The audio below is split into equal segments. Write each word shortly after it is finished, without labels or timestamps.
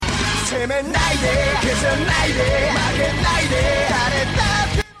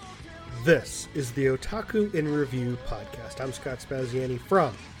This is the Otaku in Review podcast. I'm Scott Spaziani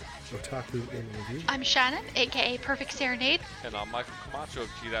from Otaku in Review. I'm Shannon, aka Perfect Serenade. And I'm Michael Camacho of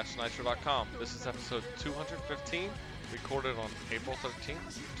G-Nitro.com. This is episode 215, recorded on April 13th,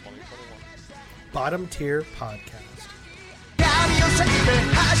 2021. Bottom Tier Podcast.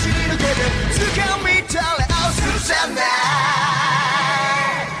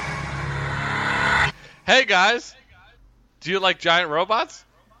 Hey guys! Do you like giant robots?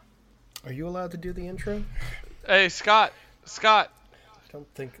 Are you allowed to do the intro? Hey Scott! I don't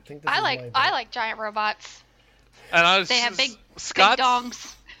think this I is like giant robots. And They have big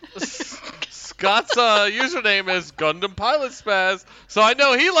dongs. Scott's username is Gundam Pilot Spaz, so I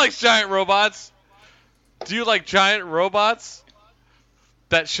know he likes giant robots. Do you like giant robots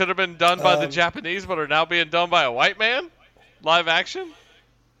that should have been done by the Japanese but are now being done by a white man? Live action?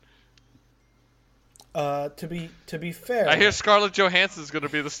 To be fair, I hear Scarlett Johansson's going to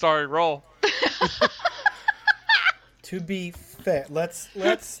be the starring role. To be fair, let's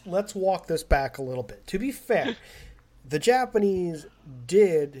walk this back a little bit. To be fair, the Japanese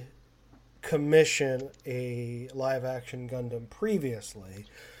did commission a live-action Gundam previously,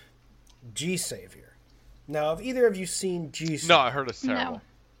 G-Savior. Now, have either of you seen G-Savior? No, I heard it's terrible.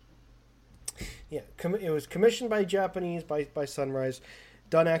 No. Yeah, it was commissioned by Japanese, by Sunrise,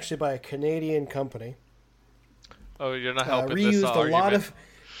 done actually by a Canadian company. Oh, you're not helping this argument.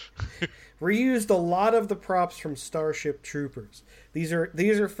 Reused a lot of the props from Starship Troopers. These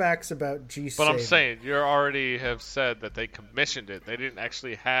are facts about G-Savior. But I'm saying, you already have said that they commissioned it. They didn't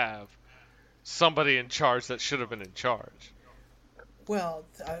actually have somebody in charge that should have been in charge. Well,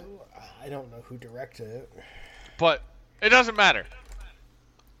 I don't know who directed it. But it doesn't matter.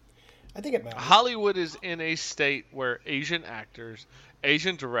 I think it matters. Hollywood is in a state where Asian actors,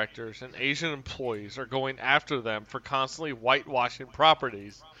 Asian directors, and Asian employees are going after them for constantly whitewashing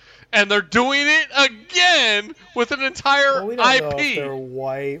properties. And they're doing it again with an entire we don't IP. know if they're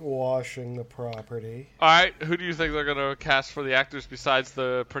whitewashing the property. All right, who do you think they're going to cast for the actors besides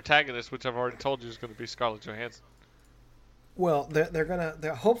the protagonist, which I've already told you is going to be Scarlett Johansson? Well,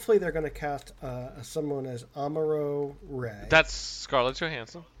 hopefully they're gonna cast someone as Amuro Ray. That's Scarlett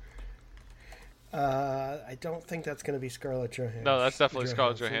Johansson. I don't think that's going to be Scarlett Johansson. No, that's definitely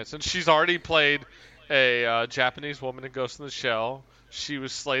Scarlett Johansson. She's already played a Japanese woman in Ghost in the Shell. She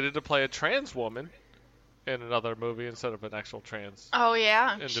was slated to play a trans woman in another movie instead of an actual trans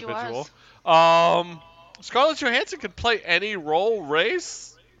individual. She was. Scarlett Johansson can play any role,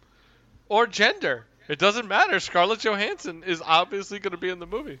 race, or gender. It doesn't matter. Scarlett Johansson is obviously going to be in the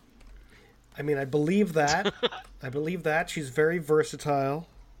movie. I mean, I believe that. She's very versatile.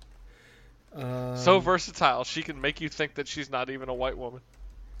 So versatile, she can make you think that she's not even a white woman.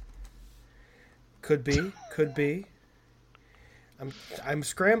 Could be. I'm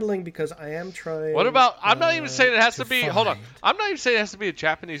scrambling because I am trying. What about? I'm not even saying it has to be. Hold on. I'm not even saying it has to be a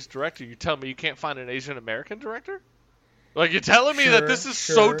Japanese director. You tell me you can't find an Asian American director? Like, you're telling me that this is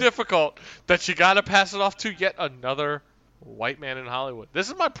so difficult that you got to pass it off to yet another white man in Hollywood. This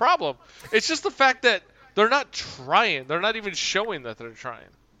is my problem. It's just the fact that they're not trying. They're not even showing that they're trying.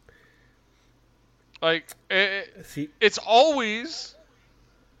 Like, it's always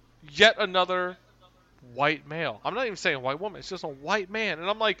yet another white male. I'm not even saying white woman. It's just a white man. And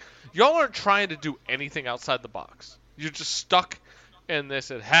I'm like, y'all aren't trying to do anything outside the box. You're just stuck in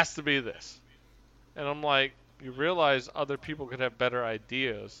this. It has to be this. And I'm like, you realize other people could have better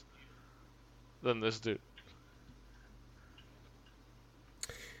ideas than this dude.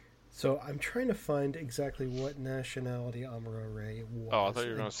 So I'm trying to find exactly what nationality Amuro Ray was. Oh, I thought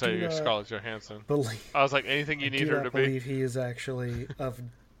you were going to say you're Scarlett Johansson. I was like, anything you need her to be. I believe he is actually of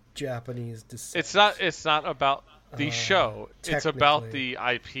Japanese descent. It's not about the show. It's about the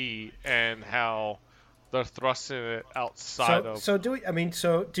IP and how they're thrusting it outside of. So do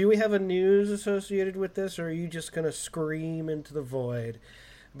we have a news associated with this, or are you just going to scream into the void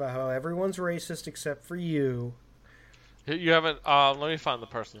about how everyone's racist except for you? You haven't. Let me find the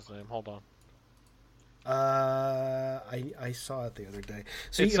person's name. Hold on. I saw it the other day.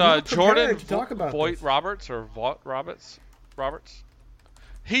 So it's Jordan Voight Roberts or Vought Roberts.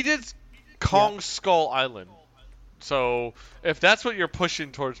 He did Kong Skull Island. So if that's what you're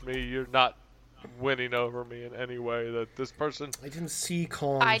pushing towards me, you're not winning over me in any way. That this person. I didn't see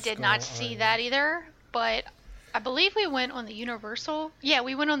Kong. I did not see that either, but I believe we went on the Universal. Yeah,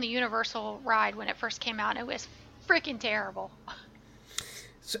 we went on the Universal ride when it first came out. It was freaking terrible.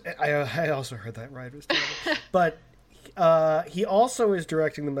 So, I also heard that ride was terrible. But he also is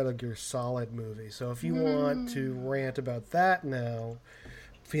directing the Metal Gear Solid movie. So if you want to rant about that now,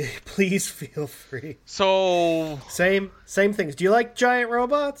 Please feel free. So same things. Do you like giant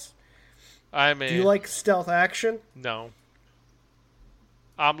robots? I mean, do you like stealth action? No.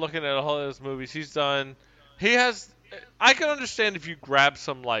 I'm looking at all his movies he's done. He has. I can understand if you grab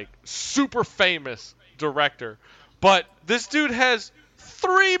some like super famous director, but this dude has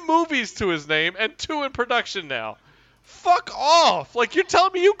 3 movies to his name and 2 in production now. Fuck off! Like, you're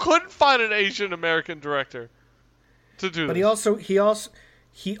telling me you couldn't find an Asian American director to do but this? But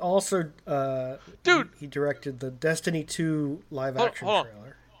he also dude, he directed the Destiny 2 live action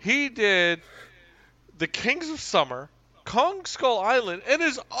trailer. He did The Kings of Summer, Kong Skull Island, and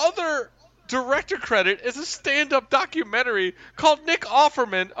his other director credit is a stand-up documentary called Nick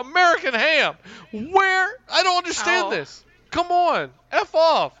Offerman, American Ham. Where? I don't understand this. Come on. F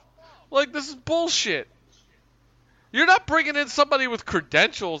off. Like, this is bullshit. You're not bringing in somebody with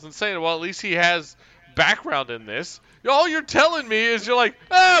credentials and saying, well, at least he has background in this. All you're telling me is you're like,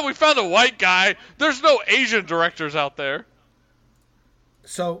 we found a white guy. There's no Asian directors out there.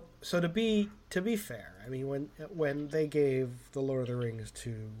 So to be fair, I mean, when they gave the Lord of the Rings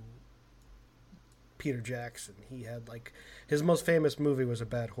to Peter Jackson, he had like his most famous movie was a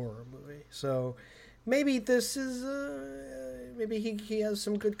bad horror movie. So maybe this is maybe he has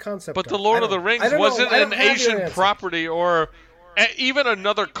some good concept. But the Lord of the Rings wasn't an Asian property or even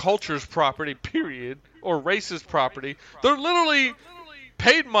another culture's property, period, or racist property. They're literally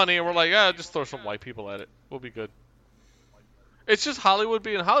paid money and we're like, just throw some white people at it. We'll be good. It's just Hollywood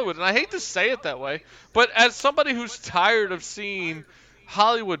being Hollywood. And I hate to say it that way, but as somebody who's tired of seeing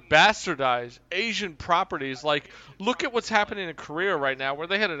Hollywood bastardize Asian properties, like, look at what's happening in Korea right now, where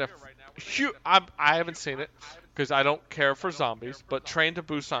they had a huge... I haven't seen it, because I don't care for zombies, but Train to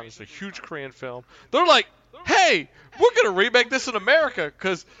Busan is a huge Korean film. They're like, hey, we're going to remake this in America,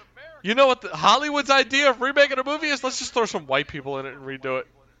 because you know what Hollywood's idea of remaking a movie is? Let's just throw some white people in it and redo it.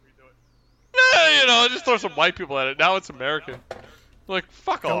 Just throw some white people at it. Now it's American. Like,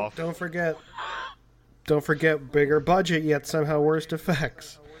 fuck off. Don't forget bigger budget, yet somehow worse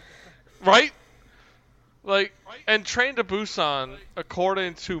effects. Right? Like, and Train to Busan,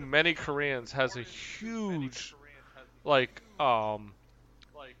 according to many Koreans, has a huge,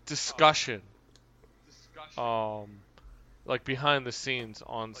 discussion, behind the scenes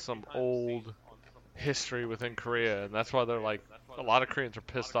on some old history within Korea, and that's why they're like, a lot of Koreans are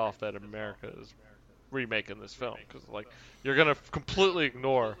pissed off that America is remaking this film, because you're gonna completely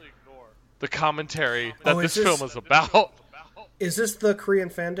ignore the commentary that this film is about. Is this the Korean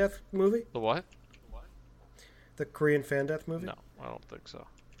fan death movie? The what? The Korean fan death movie? No, I don't think so.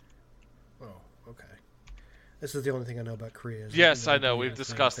 Oh, okay. This is the only thing I know about Korea. Yes, I know. We've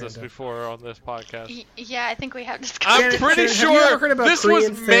discussed this before on this podcast. Yeah, I think we have discussed it. I'm pretty sure this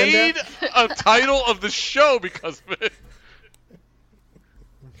was made a title of the show because of it.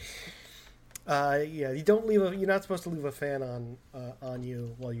 Yeah, you're not supposed to leave a fan on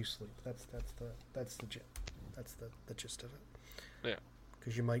you while you sleep. That's the gist of it. Yeah.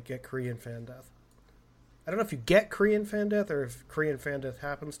 Because you might get Korean fan death. I don't know if you get Korean fan death or if Korean fan death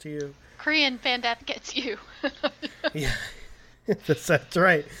happens to you. Korean fan death gets you. Yeah, that's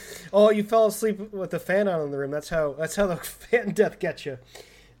right. Oh, you fell asleep with the fan on in the room. That's how the fan death gets you.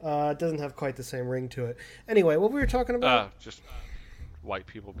 It doesn't have quite the same ring to it. Anyway, what we were talking about? Just white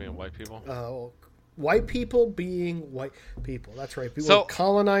people being white people. White people being white people. That's right. People so, were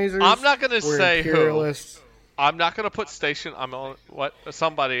colonizers. I'm not going to say imperialists. Who. I'm not going to put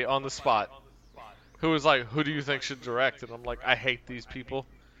somebody on the spot who was like, who do you think should direct? And I'm like, I hate these people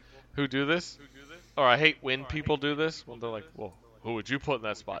who do this. Or I hate when people do this. When they're like, well, who would you put in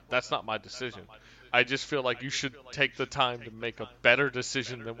that spot? That's not my decision. I just feel like you should take the time to make a better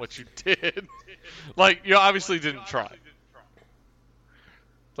decision than what you did. Like, you obviously didn't try.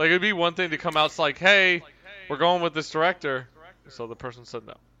 Like, it'd be one thing to come out, it's like, hey, we're going with this director. So the person said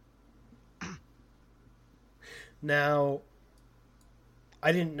no. Now,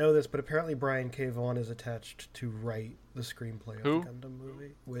 I didn't know this, but apparently Brian K. Vaughan is attached to write the screenplay of the Gundam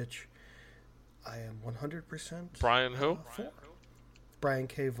movie, which I am 100% Brian who? For. Brian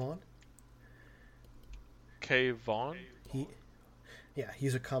K. Vaughan. K. Vaughan?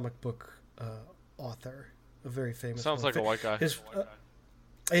 He's a comic book author, a very famous Sounds like a white guy. It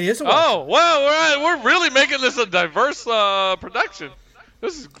is a white guy. Wow, we're really making this a diverse production.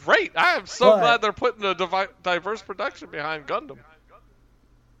 This is great. I am so glad they're putting a diverse production behind Gundam.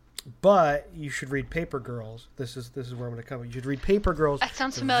 But you should read Paper Girls. This is where I'm going to come. You should read Paper Girls. That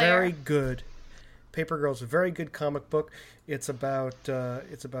sounds familiar. Very good. Paper Girls, a very good comic book. It's about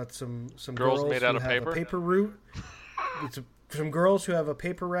some girls made out of have paper. A paper route. It's some girls who have a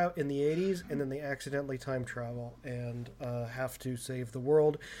paper route in the 80s, and then they accidentally time travel and have to save the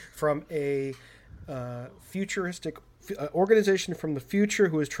world from a futuristic organization from the future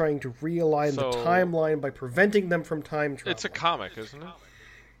who is trying to realign the timeline by preventing them from time travel. It's a comic, isn't it?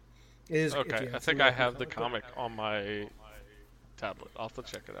 It is. Okay, I think I have the comic on my tablet. I'll have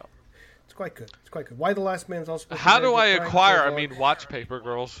to check it out. It's quite good. It's quite good. Why the Last Man is also. How do I acquire? I mean, watch Paper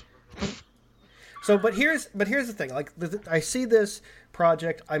Girls. So, but here's the thing. Like, I see this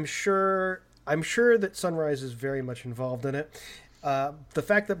project. I'm sure that Sunrise is very much involved in it. The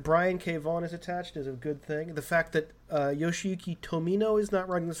fact that Brian K. Vaughan is attached is a good thing. The fact that Yoshiyuki Tomino is not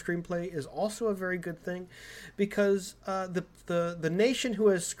writing the screenplay is also a very good thing, because the nation who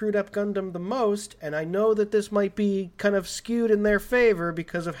has screwed up Gundam the most, and I know that this might be kind of skewed in their favor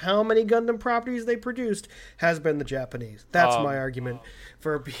because of how many Gundam properties they produced, has been the Japanese. That's my argument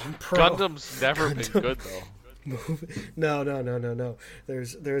for being pro. Gundam's never been good though. No.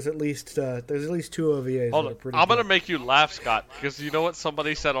 There's at least 2 OVAs that are pretty I'm good. gonna make you laugh, Scott, because you know what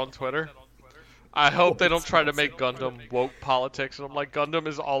somebody said on Twitter? I hope they don't try to make Gundam woke politics, and I'm like, Gundam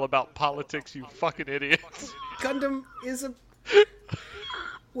is all about politics, you fucking idiots. Gundam is a...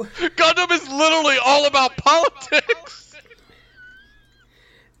 Gundam is literally all about politics.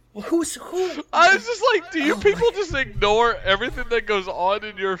 Well, who? I was just like, do you people just ignore everything that goes on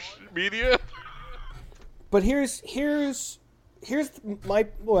in your media? But here's my,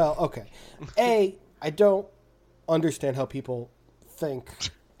 well, okay. I don't understand how people think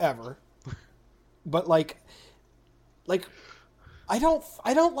ever. But like I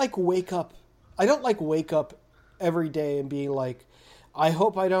don't like wake up every day and being like, I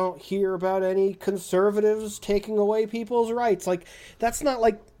hope I don't hear about any conservatives taking away people's rights. Like, that's not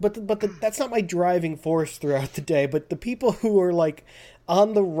like, that's not my driving force throughout the day. But the people who are like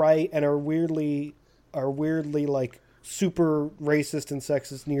on the right and are weirdly like super racist and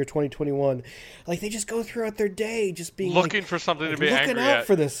sexist in the year 2021, like they just go throughout their day just being looking like, for something like, to be angry looking out at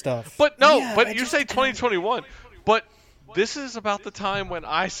for this stuff. But no, yeah, but you say 2021, but this is about the time when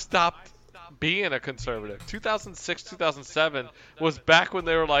I stopped being a conservative. 2006, 2007 was back when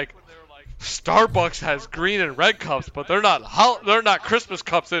they were like, Starbucks has green and red cups, but they're not Christmas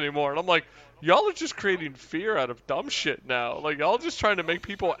cups anymore. And I'm like, y'all are just creating fear out of dumb shit now. Like, y'all just trying to make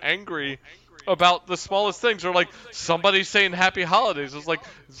people angry about the smallest things, or like somebody saying happy holidays. It's like,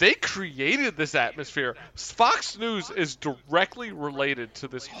 they created this atmosphere. Fox News is directly related to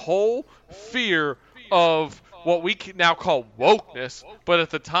this whole fear of what we can now call wokeness, but at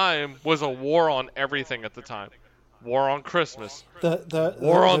the time was a war on everything at the time. War on Christmas.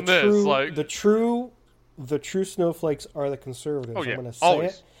 War on this. Like, the true snowflakes are the conservatives. Oh, yeah. I'm going to say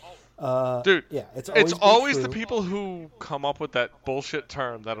Always. it. Dude, yeah, it's always true. the people who come up with that bullshit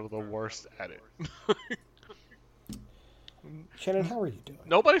term that are the worst at it. Shannon, how are you doing?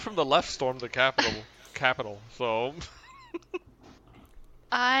 Nobody from the left stormed the Capitol, so...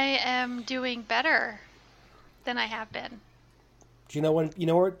 I am doing better than I have been. Do you know when? You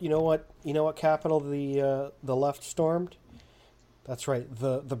know what capital the left stormed? That's right,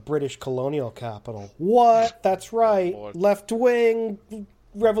 the British colonial capital. What? That's right, left wing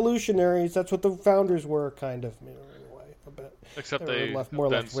revolutionaries. That's what the founders were, kind of. Anyway, a bit. Except they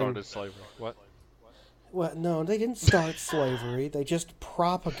then started slavery. What? Well, no, they didn't start slavery. They just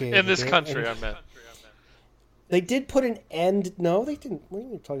propagated it. In this country, I meant. They did put an end... No, they didn't. What are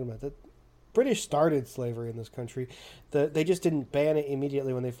you talking about? The British started slavery in this country. They just didn't ban it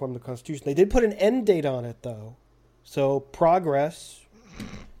immediately when they formed the Constitution. They did put an end date on it, though. So, progress.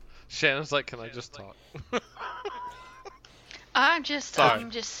 Shannon's like, can I just talk? I'm just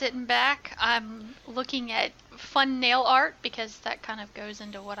sitting back. I'm looking at fun nail art, because that kind of goes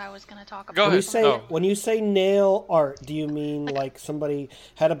into what I was going to talk about. Go ahead. When you say nail art, do you mean like somebody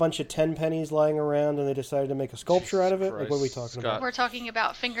had a bunch of 10 pennies lying around and they decided to make a sculpture out of it? Like, what are we talking about? We're talking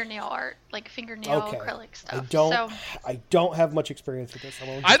about fingernail art, like fingernail acrylic stuff. I don't have much experience with this.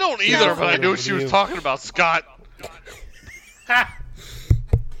 I don't either, but I knew what she was talking about, Scott.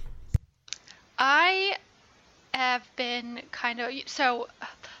 I have been kind of, so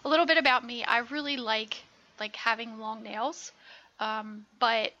a little bit about me. I really like having long nails,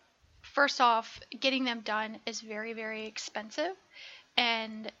 but first off, getting them done is very, very expensive.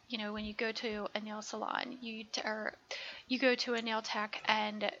 And when you go to a nail salon, you go to a nail tech,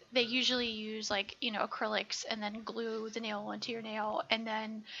 and they usually use acrylics and then glue the nail onto your nail, and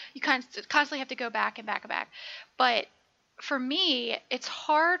then you constantly have to go back and back and back. But for me, it's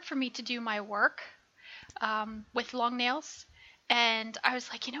hard for me to do my work with long nails. And I was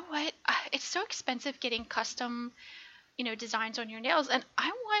like, you know what? It's so expensive getting custom, designs on your nails. And I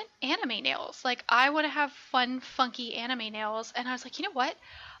want anime nails. Like, I want to have fun, funky anime nails. And I was like, you know what?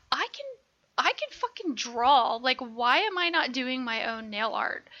 I can fucking draw. Like, why am I not doing my own nail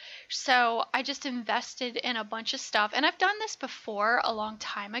art? So I just invested in a bunch of stuff. And I've done this before a long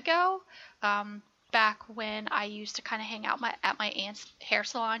time ago. Back when I used to kind of hang out at my aunt's hair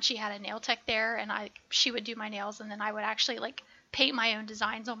salon. She had a nail tech there, and she would do my nails, and then I would actually like paint my own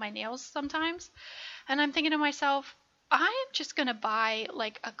designs on my nails sometimes. And I'm thinking to myself, I am just gonna buy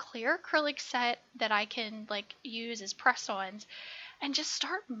like a clear acrylic set that I can like use as press-ons, and just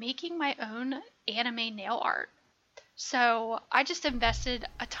start making my own anime nail art. So I just invested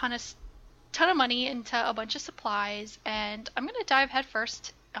a ton of money into a bunch of supplies, and I'm gonna dive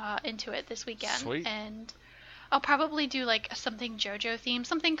headfirst into it this weekend. Sweet. And I'll probably do like something JoJo themed,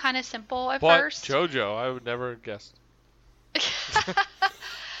 something kind of simple at But first. JoJo, I would never have guessed.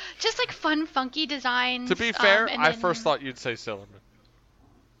 Just like fun, funky designs. To be fair, and I then... first thought you'd say Sailor Moon.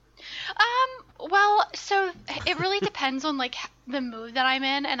 Well, so it really depends on like the mood that I'm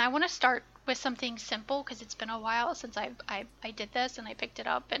in, and I want to start with something simple because it's been a while since I did this and I picked it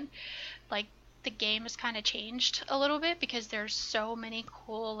up, and like the game has kind of changed a little bit because there's so many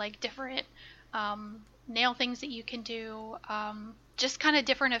cool like different nail things that you can do, just kind of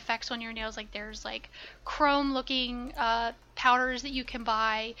different effects on your nails. Like there's like chrome looking powders that you can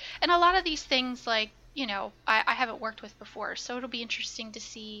buy, and a lot of these things like, you know, I haven't worked with before, so it'll be interesting to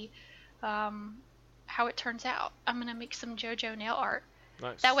see how it turns out. I'm gonna make some JoJo nail art.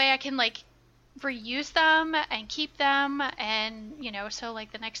 Nice. That way I can like reuse them and keep them, and you know, so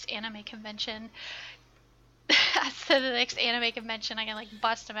like the next anime convention so the next anime convention I can like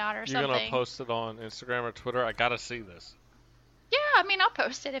bust them out or something. You're gonna post it on Instagram or Twitter? I gotta see this. Yeah, I mean, I'll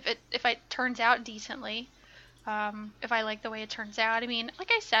post it if it turns out decently. If I like the way it turns out. I mean,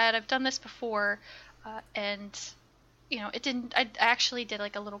 like I said, I've done this before, and you know, it didn't. I actually did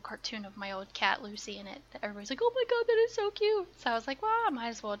like a little cartoon of my old cat Lucy in it. Everybody's like, "Oh my god, that is so cute!" So I was like, "Well, I might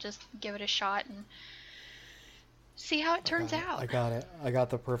as well just give it a shot and see how it turns out." I got it. I got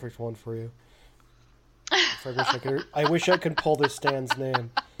the perfect one for you. I wish I could pull this stand's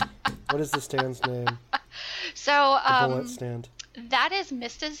name. What is the stand's name? So the bullet stand. That is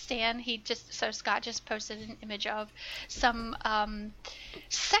Mista's stand. Scott just posted an image of some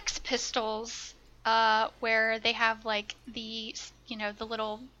Sex Pistols, where they have like the, you know, the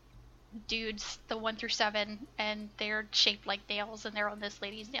little dudes, the 1 through 7, and they're shaped like nails, and they're on this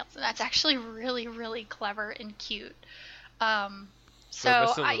lady's nails, and that's actually really, really clever and cute. So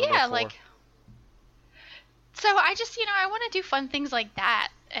I just, you know, I want to do fun things like that,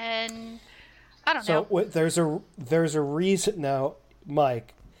 and I don't know. So there's a reason now,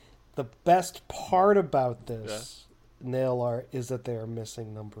 Mike. The best part about this nail art is that they are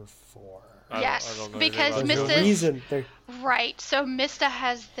missing number 4. Yes, I don't know because Mista's right. So Mista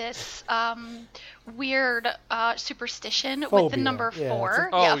has this weird superstition phobia. with the number 4.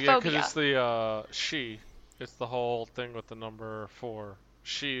 Because phobia. it's the she. It's the whole thing with the number 4.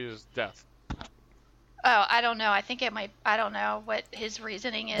 She is death. Oh, I don't know. I think it might. I don't know what his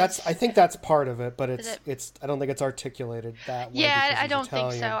reasoning is. I think that's part of it, but it's. I don't think it's articulated that way. Yeah, I don't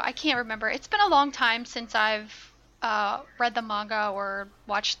think so. I can't remember. It's been a long time since I've read the manga or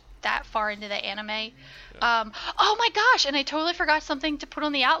watched that far into the anime. Yeah. Oh my gosh! And I totally forgot something to put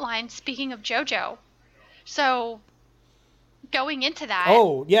on the outline. Speaking of JoJo, so going into that.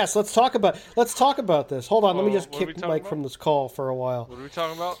 Oh yes, let's talk about this. Hold on, let me just kick Mike from this call for a while. What are we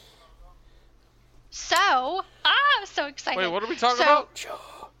talking about? So, I'm so excited. Wait, what are we talking about?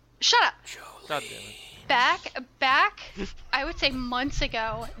 Shut up. God damn it. Back, I would say months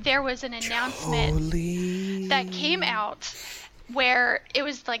ago, there was an announcement that came out where it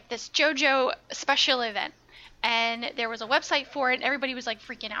was like this JoJo special event. And there was a website for it, and everybody was like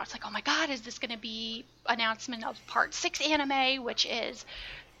freaking out. It's like, oh my god, is this going to be announcement of Part 6 anime, which is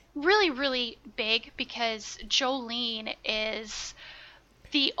really, really big because Jolene is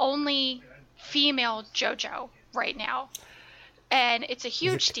the only female JoJo right now, and it's a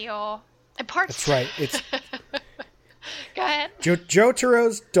huge deal. And That's right. It's go ahead.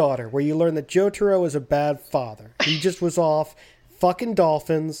 Jotaro's daughter, where you learn that Jotaro is a bad father. He just was off fucking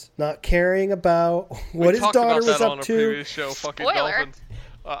dolphins, not caring about what his daughter was up to. Show, Spoiler.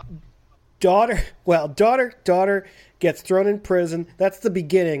 Daughter gets thrown in prison. That's the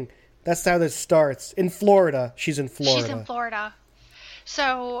beginning. That's how this starts. In Florida. She's in Florida.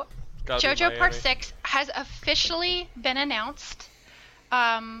 So JoJo Part 6 has officially been announced.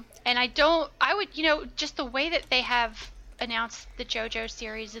 And I would, you know, just the way that they have announced the JoJo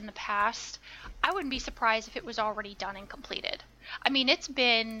series in the past, I wouldn't be surprised if it was already done and completed. I mean, it's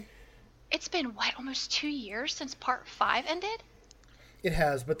been what, almost 2 years since Part 5 ended? It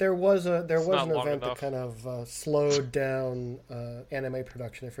has, but there was an not long event enough. that kind of slowed down anime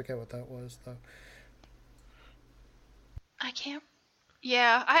production. I forget what that was though. I can't.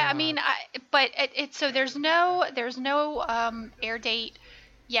 Yeah, I mean, but so there's no air date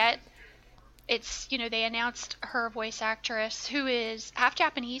yet. It's, they announced her voice actress, who is half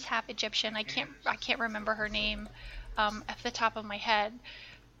Japanese, half Egyptian. I can't remember her name off the top of my head,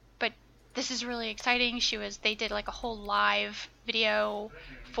 but this is really exciting. They did like a whole live video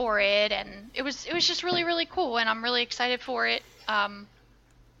for it, and it was just really, really cool, and I'm really excited for it.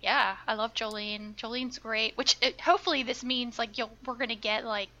 Yeah, I love Jolene. Jolene's great, which hopefully this means like we're gonna get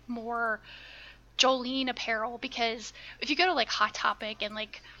like more Jolene apparel, because if you go to like Hot Topic and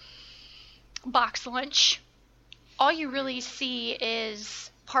like Box Lunch, all you really see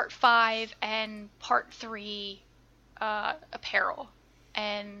is part 5 and part 3 apparel,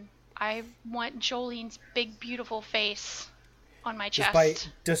 and I want Jolene's big beautiful face on my chest.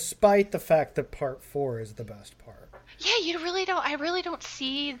 Despite the fact that part 4 is the best part. Yeah, I really don't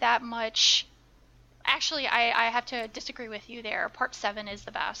see that much. Actually, I have to disagree with you there. Part 7 is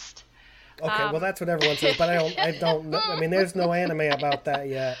the best. Okay, well that's what everyone says, but I don't know. I mean, there's no anime about that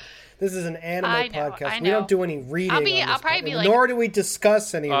yet. This is an anime podcast. I know. We don't do any reading. I'll probably be like, nor do we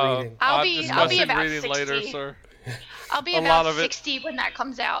discuss any reading. I'll be about reading 60 later, sir. I'll be about 60 when that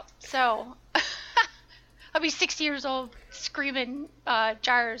comes out. So I'll be 60 years old screaming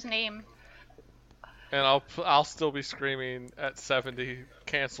Gyro's name. And I'll still be screaming at 70,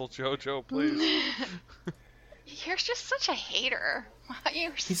 cancel JoJo, please. You're just such a hater.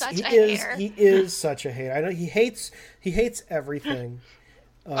 You're such a hater. He is such a hater. I know he hates everything.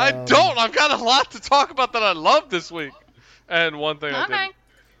 I don't. I've got a lot to talk about that I love this week. And one thing I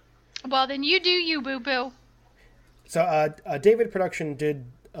didn't. Well, then you do you, boo-boo. So David Production did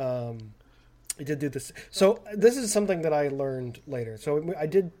do this. So this is something that I learned later. So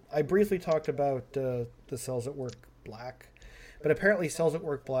I briefly talked about the Cells at Work Black, but apparently Cells at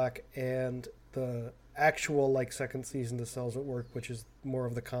Work Black and the actual like second season of Cells at Work, which is more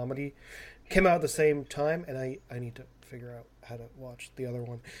of the comedy, came out at the same time, and I need to figure out how to watch the other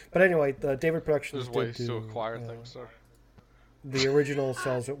one. But anyway, the David Productions There's ways to acquire things, sir. The original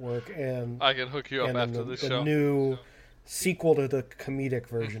Cells at Work, and I can hook you up after this show. The new sequel to the comedic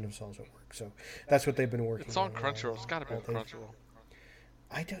version of Cells at Work. So that's what they've been working on. It's on Crunchyroll. It's got to be on Crunchyroll.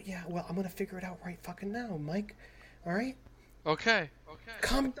 I don't. Yeah. Well, I'm gonna figure it out right fucking now, Mike. All right. Okay.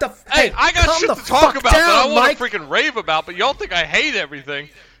 Calm the. Hey, I got shit to talk about that I want to freaking rave about, but y'all think I hate everything.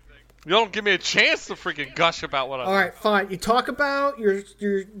 You don't give me a chance to freaking gush about what I. All right, fine. You talk about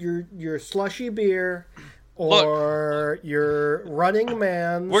your slushy beer, or your Running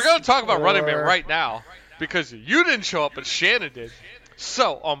Man. We're gonna talk about Running Man right now because you didn't show up, but Shannon did.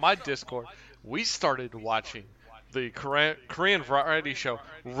 So on my Discord, we started watching the Korean variety show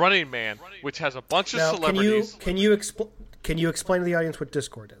Running Man, which has a bunch of celebrities. Can you explain to the audience what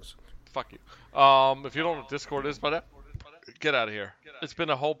Discord is? Fuck you. If you don't know what Discord is, but get out of here. It's been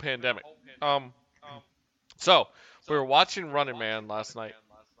a whole pandemic. So we were watching Running Man last night.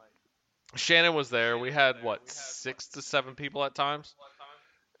 Shannon was there. We had 6 to 7 people at times,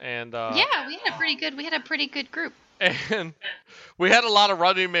 and yeah, we had a pretty good group. And we had a lot of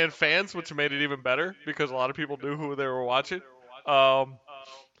Running Man fans, which made it even better because a lot of people knew who they were watching.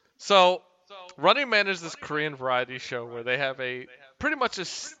 So Running Man is this Korean variety show where they have pretty much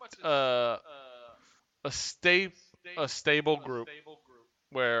a stable group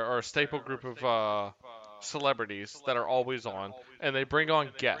or a staple group of celebrities that are always on, and they bring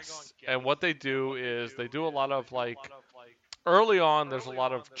on guests. And what they do is they do a lot of early on. There's a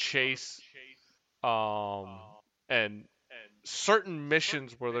lot of chase, and certain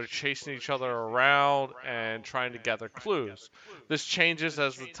missions where they're chasing each other around and trying to gather clues. This changes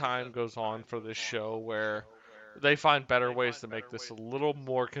as the time goes on for this show, where they find better ways to make this a little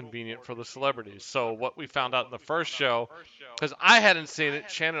more convenient for the celebrities. So what we found out in the first show, because I hadn't seen it,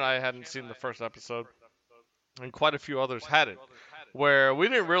 Shannon and I hadn't seen the first episode, and quite a few others hadn't, where we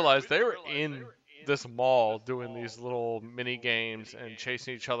didn't realize they were in this mall doing these little mini games and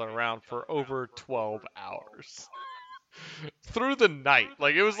chasing each other around for over 12 hours. Through the night.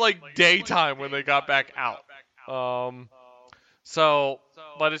 It was daytime when they got back out. But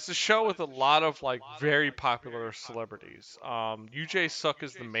it's a show with a lot of very popular celebrities. UJ Suk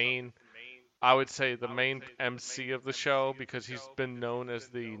is the main MC of the show, because he's been known as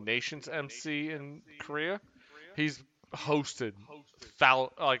the nation's MC in Korea. He's hosted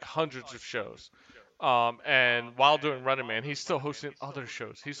hundreds of shows. And while doing Running Man, he's still hosting other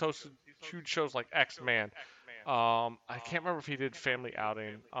shows. He's hosted huge shows like X-Man. I can't remember if he did Family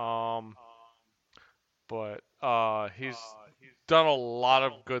Outing. But he's done a lot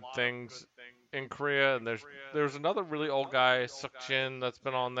of good things in Korea, and there's another really old guy, Suk Jin, that's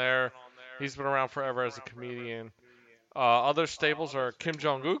been on there. He's been around forever as a comedian. Other staples are Kim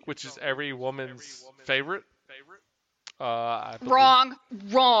Jong-uk, which is every woman's favorite. Wrong.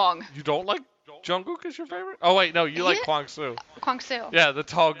 You don't like Jungkook as your favorite? Oh wait, no, you like Kwang Soo. Kwang Soo. Yeah, the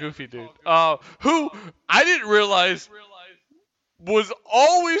tall, goofy dude. Who I didn't realize was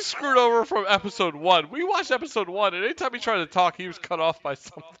always screwed over from episode 1. We watched episode 1, and anytime he tried to talk, he was cut off by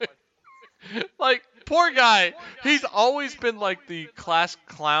something. Like, poor guy. He's always been like the class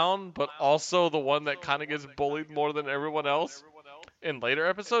clown, but also the one that kind of gets bullied more than everyone else in later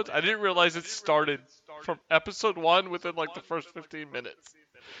episodes. I didn't realize it started from episode 1 within like the first 15 minutes.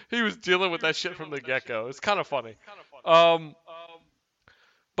 He was dealing with that shit from the get-go. It's kind of funny.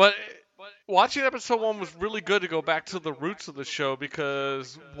 But watching episode 1 was really good to go back to the roots of the show,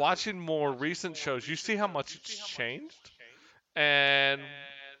 because watching more recent shows, you see how much it's changed. And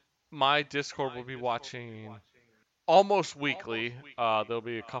my Discord will be watching almost weekly. There'll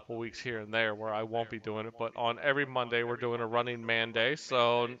be a couple weeks here and there where I won't be doing it, but on every Monday we're doing a Running Man Day.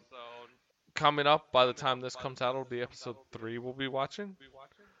 So coming up, by the time this comes out, it'll be episode 3 we'll be watching.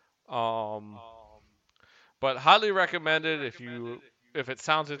 But highly recommended. If it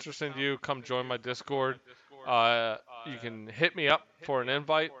sounds interesting to you, come join my Discord. You can hit me up for an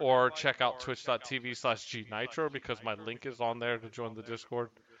invite or check out twitch.tv/GNitro, because my link is on there to join the Discord.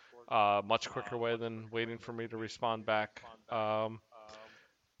 Much quicker way than waiting for me to respond back.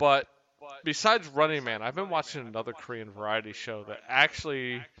 But besides Running Man, I've been watching another Korean variety show that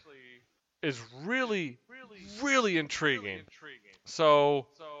actually is really, really intriguing. So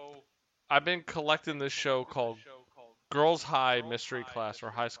I've been collecting this show called Girls High Mystery Class, or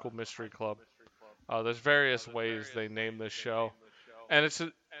High School Mystery Club. There's various ways they name this show. And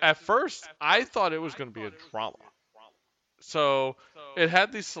at first, I thought it was going to be a drama. So it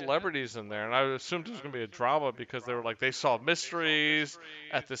had these celebrities in there, and I assumed it was going to be a drama because they were like, they solved mysteries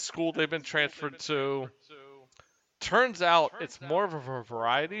at the school they've been transferred to. Turns out it's more of a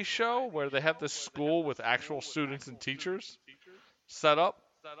variety show where they have this school with actual students and teachers set up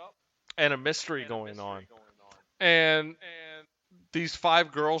and a mystery going on. And these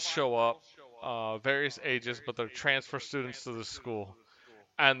 5 girls show up, various ages, but they're transfer students to the school.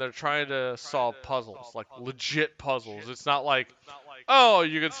 And they're trying to solve puzzles, like legit puzzles. It's not like, oh,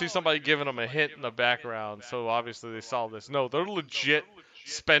 you can see somebody giving them a hint in the background, so obviously they solve this. No, they're legit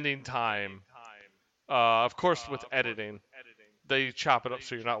spending time. Of course, with editing, they chop it up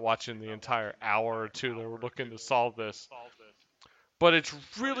so you're not watching the entire hour or 2 that we're looking to solve this. But it's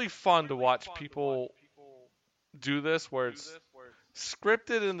really fun to watch people do this, where it's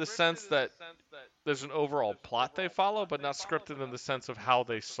scripted in the sense that there's an overall plot they follow, but not scripted in the sense of how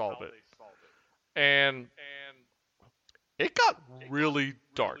they solve it. And it got really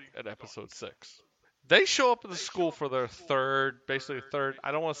dark at episode 6. They show up at the school for their third,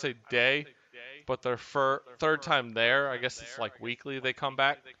 I don't want to say day, but their third time there. I guess it's like weekly they come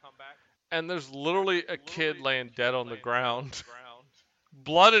back. And there's literally a kid laying dead on the ground,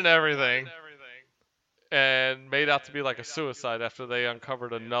 blood and everything, and made out to be like a suicide after they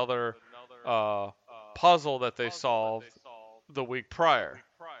uncovered another puzzle that they solved the week prior.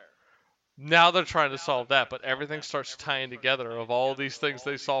 Now they're trying to solve that, but everything starts tying together of all these things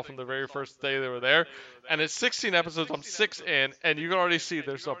they saw from the very first day they were there. And it's 16 episodes, I'm 6 in, and you can already see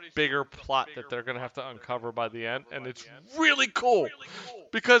there's a bigger plot that they're going to have to uncover by the end, and it's really cool.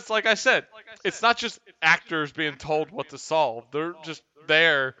 Because, like I said, it's not just actors being told what to solve. They're just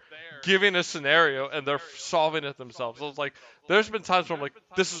there giving a scenario, and they're solving it themselves. So it's like, there's been times where I'm like,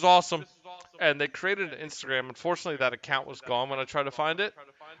 this is awesome. And they created an Instagram. Unfortunately, that account was gone when I tried to find it.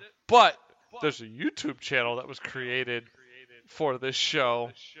 But there's a YouTube channel that was created for this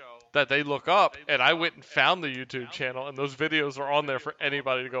show that they look up, and I went and found the YouTube channel, and those videos are on there for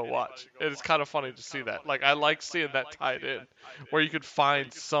anybody to go watch. It's kind of funny to see that. Like, I like seeing that tied in, where you could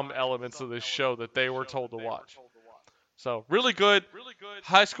find some elements of this show that they were told to watch. So, really good.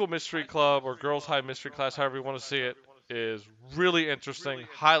 High School Mystery Club, or Girls High Mystery Class, however you want to see it, is really interesting.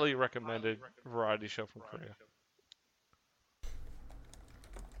 Highly recommended variety show from Korea.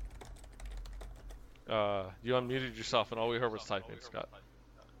 You unmuted yourself, and all we heard was typing, Scott.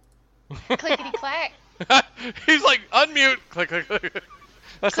 Clickety clack. He's like, unmute. Click, click, click.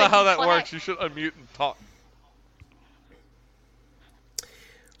 That's not how that works. You should unmute and talk.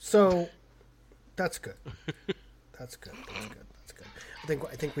 So, that's good. That's good.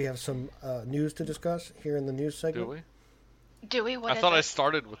 I think we have some news to discuss here in the news segment. Do we? What I thought I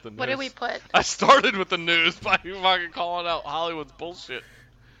started with the news. What did we put? I started with the news by fucking calling out Hollywood's bullshit.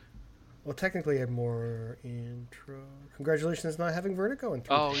 Well, technically, I have more intro. Congratulations on not having vertigo in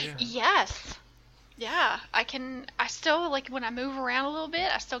 3 Oh, days. yeah. Yes. Yeah, I still, like, when I move around a little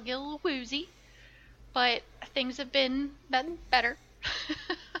bit, I still get a little woozy. But things have been better.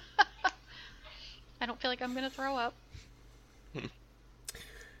 I don't feel like I'm going to throw up.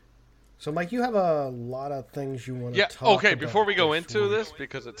 So, Mike, you have a lot of things you want to Yeah, talk okay, about. before we go this into week. this,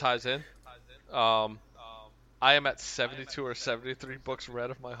 because it ties in, I am at 72 or 73 books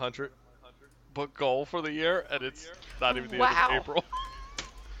read of my 100-book goal for the year, and it's not even the end Wow. of April.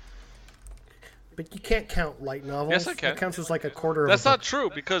 But you can't count light novels. Yes, I can. That counts as like a quarter That's of a not book. true,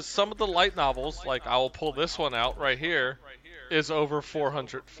 because some of the light novels, like I will pull this one out right here, is over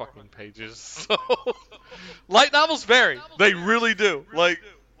 400 fucking pages. So light novels vary. They really do. Like,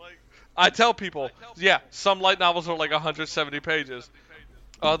 I tell people, yeah, some light novels are like 170 pages.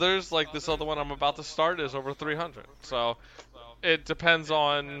 Others, like this other one I'm about to start, is over 300. So it depends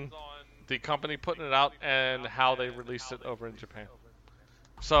on the company putting it out and how they release it over in Japan.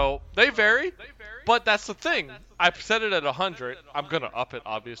 So they vary, but that's the thing. I've set it at 100. I'm going to up it,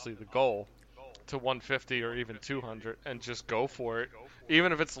 obviously, the goal, to 150 or even 200 and just go for it.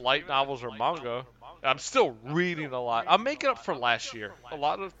 Even if it's light novels or manga, I'm still reading a lot. I'm making up for last year. A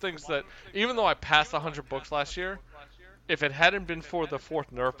lot of things that, even though I passed 100 books last year, if it hadn't been for the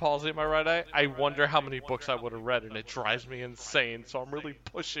fourth nerve palsy in my right eye, I wonder how many books I would have read, and it drives me insane. So I'm really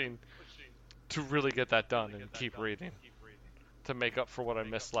pushing to really get that done and keep reading to make up for what I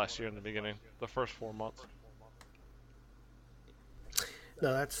missed last year in the beginning, the first 4 months.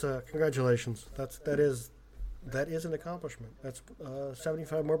 No, that's congratulations. That is an accomplishment. That's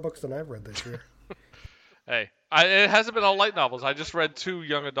 75 more books than I've read this year. Hey, it hasn't been all light novels. I just read 2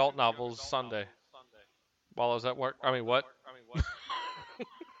 young adult novels Sunday while I was at work. I mean, what?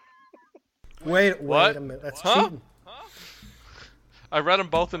 Wait What? a minute. That's Huh? cheating. I read them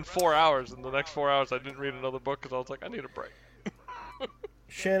both in 4 hours. In the next 4 hours, I didn't read another book because I was like, I need a break.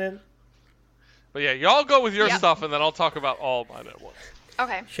 Shannon, But yeah, y'all go with your Yep. stuff, and then I'll talk about all mine at once.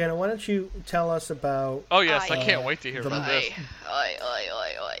 Okay. why don't you tell us about Oh yes, I Aye. can't wait to hear about this. Oi.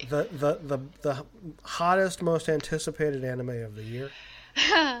 the hottest, most anticipated anime of the year?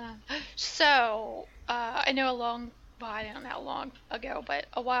 So, I know I don't know how long ago, but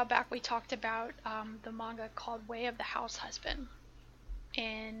a while back we talked about the manga called Way of the House Husband.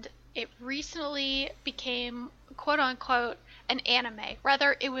 And it recently became, quote unquote, an anime.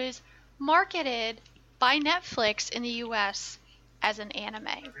 Rather, it was marketed by Netflix in the US as an anime.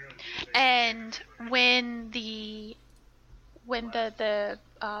 And when the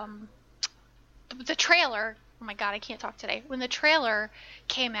trailer, oh my god, I can't talk today. When the trailer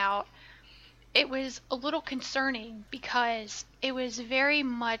came out, it was a little concerning because it was very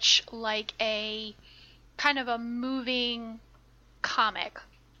much like a kind of a moving comic,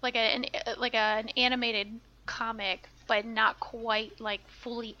 like an animated comic, but not quite like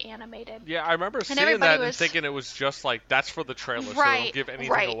fully animated. Yeah, I remember seeing everybody that and was- thinking it was just like, that's for the trailer, so Right, don't give anything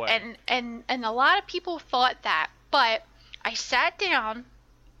right. away. And a lot of people thought that, but I sat down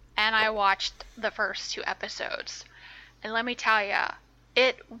and I watched the first 2 episodes, and let me tell ya,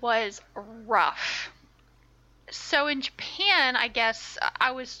 it was rough. So in Japan, I guess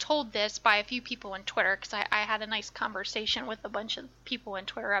I was told this by a few people on Twitter, because I had a nice conversation with a bunch of people on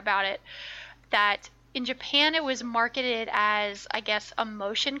Twitter about it, that in Japan it was marketed as, I guess, a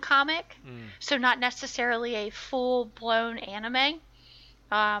motion comic, so not necessarily a full-blown anime.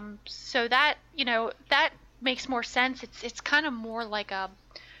 So that, that makes more sense. It's kind of more like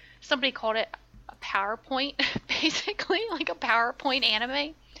somebody called it a PowerPoint, basically, like a PowerPoint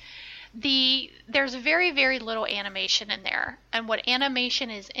anime. There's very, very little animation in there, and what animation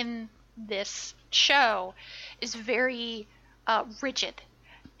is in this show is very rigid,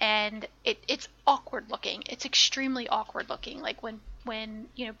 and it's awkward looking. It's extremely awkward looking, like when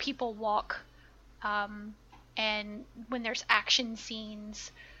people walk, and when there's action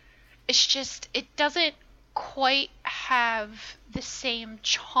scenes. It's just, it doesn't quite have the same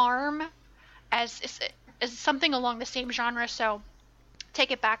charm as something along the same genre. So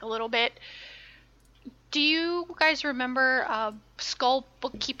take it back a little bit. Do you guys remember Skull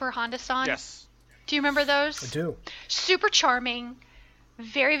Bookkeeper Honda-san? Yes. Do you remember those? I do. Super charming,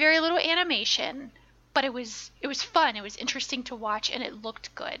 very, very little animation, but it was fun. It was interesting to watch, and it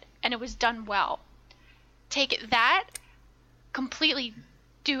looked good, and it was done well. Take that, completely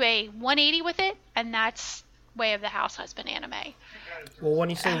do a 180 with it, and that's Way of the House Husband anime. Well, when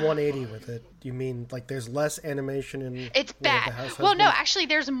you say 180 with it, do you mean like there's less animation in It's Way of bad. the House Well, no, Husband? actually,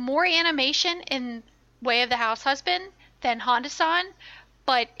 there's more animation in Way of the House Husband than Honda-san,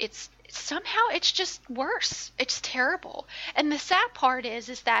 but somehow it's just worse. It's terrible. And the sad part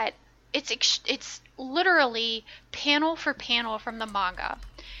is that it's literally panel for panel from the manga,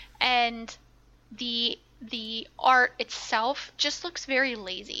 and the art itself just looks very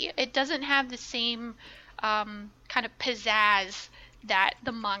lazy. It doesn't have the same kind of pizzazz that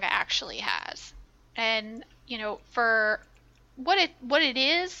the manga actually has. And for what it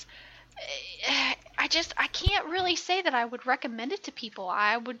is, I can't really say that I would recommend it to people.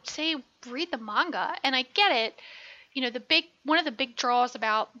 I would say read the manga, and I get it. One of the big draws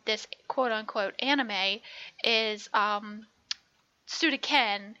about this quote unquote anime is Kenjiro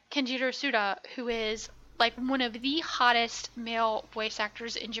Suda, who is like one of the hottest male voice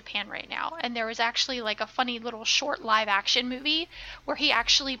actors in Japan right now. And there was actually like a funny little short live action movie where he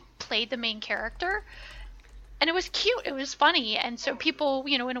actually played the main character. And it was cute. It was funny. And so people,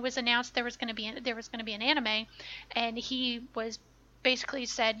 when it was announced there was going to be an anime, and he was basically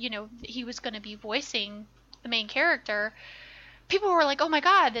said, he was going to be voicing the main character, people were like, "Oh my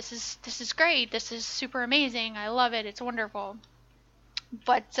god, this is great. This is super amazing. I love it. It's wonderful."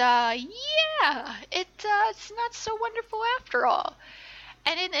 But yeah, it's not so wonderful after all.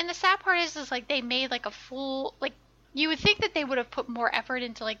 And the sad part is like they made like a full, like, you would think that they would have put more effort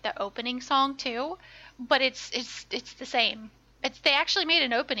into like the opening song too, but it's the same. They actually made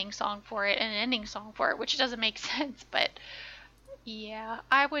an opening song for it and an ending song for it, which doesn't make sense. But yeah,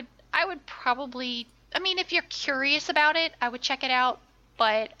 I would probably, I mean, if you're curious about it, I would check it out.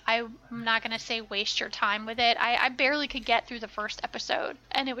 But I'm not going to say waste your time with it. I barely could get through the first episode,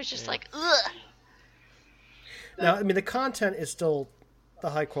 and it was just like, ugh. Now, I mean, the content is still the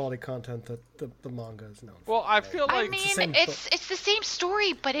high-quality content that the manga is known for. Well, I feel like... I mean, it's the same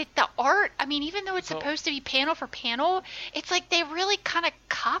story, but the art, I mean, even though it's supposed to be panel for panel, it's like they really kind of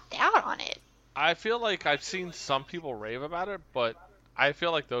copped out on it. I feel like I've seen some people rave about it, but I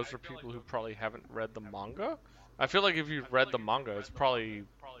feel like those are people who probably haven't read the manga. I feel like if you've read the manga, it's probably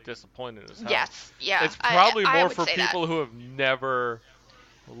disappointing as hell. Yes, yeah. It's probably I more would for say people that. who have never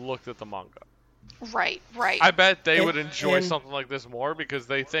looked at the manga. Right. I bet they would enjoy something like this more because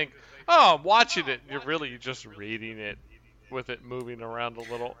they think, oh, I'm watching it. You're really just reading it with it moving around a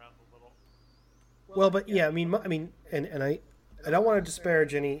little. Well, but yeah, I mean, and I don't want to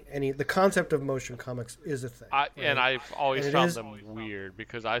disparage any. The concept of motion comics is a thing. And I've always found them weird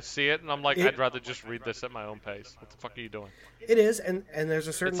because I see it and I'm like, I'd rather just read this at my own pace. What the fuck are you doing? It is, and there's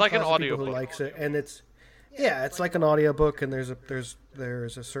a certain it's like an class of people audiobook. who likes it, and it's like an audiobook, and there's a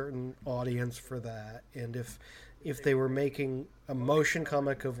certain audience for that. And if they were making a motion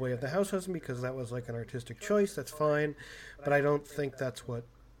comic of Way of the House Husband because that was like an artistic choice, that's fine. But I don't think that's what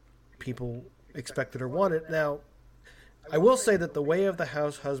people expected or wanted. Now, I will say that The Way of the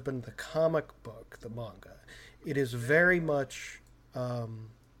House Husband, the comic book, the manga, it is very much,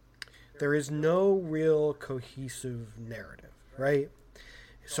 there is no real cohesive narrative, right?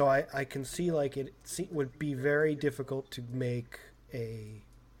 So I can see like it would be very difficult to make a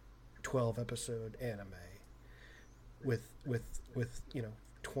 12-episode anime with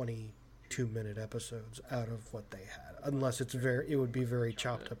 22-minute episodes out of what they had, unless it would be very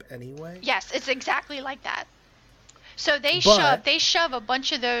chopped up anyway. Yes, it's exactly like that. So they shove a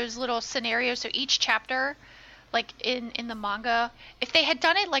bunch of those little scenarios. So each chapter, like in the manga, if they had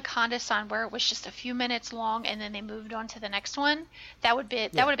done it like Honda-san, where it was just a few minutes long and then they moved on to the next one, that would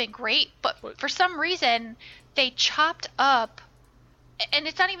have been great. But for some reason, they chopped up, and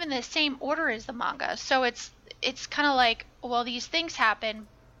it's not even the same order as the manga. So it's kind of like, well, these things happen,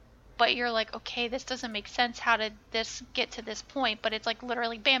 but you're like, okay, this doesn't make sense. How did this get to this point? But it's like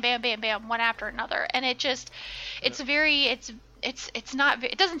literally bam, bam, bam, bam, one after another, and it just, it's not,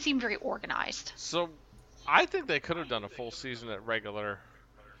 it doesn't seem very organized. So, I think they could have done a full season at regular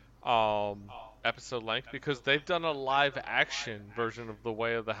episode length because they've done a live action version of The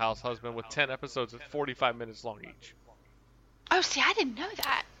Way of the House Husband with 10 episodes at 45 minutes long each. Oh, see, I didn't know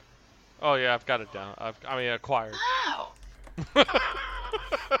that. Oh yeah, I've got it down. Acquired. Oh.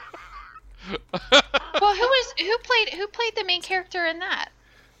 Well, who played the main character in that?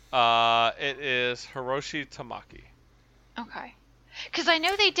 It is Hiroshi Tamaki. Okay. Because I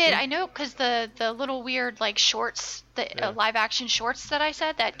know they did. I know because the little weird like shorts, live action shorts that I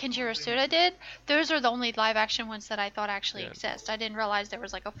said that Kenjiro Suda did. Those are the only live action ones that I thought actually exist. I didn't realize there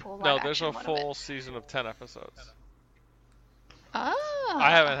was like a full live action one. No, there's a full season of 10 episodes. Oh.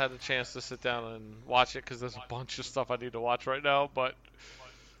 I haven't had the chance to sit down and watch it because there's a bunch of stuff I need to watch right now, but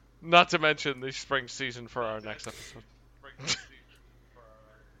not to mention the spring season for our next episode.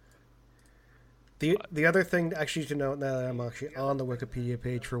 The other thing actually to note now that I'm actually on the Wikipedia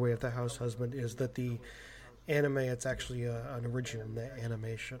page for Way of the House Husband is that the anime, it's actually an original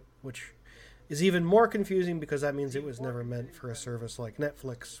animation, which is even more confusing because that means it was never meant for a service like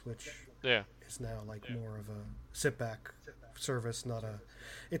Netflix, which is now like more of a sit back service, not a.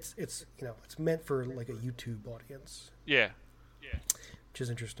 It's it's meant for like a YouTube audience. Yeah. Which is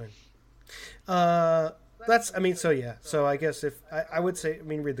interesting. So I guess if I would say,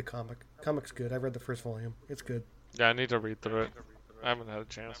 read the comic. Comic's good. I read the first volume. It's good. Yeah, I need to read through it. I haven't had a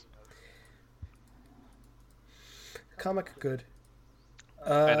chance. Comic good.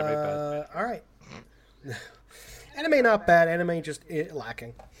 Anime bad. All right. Anime not bad. Anime just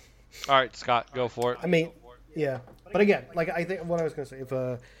lacking. All right, Scott, go for it. Yeah. But again, like I think what I was going to say,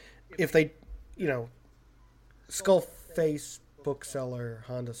 if they, Skullface bookseller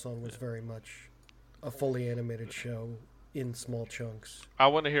Honda-san was very much a fully animated show in small chunks. I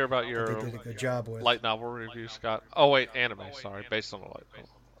want to hear about your they did a good job with light novel review, Scott. Oh wait, anime. Sorry, based on a light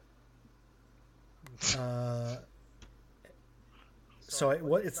novel. So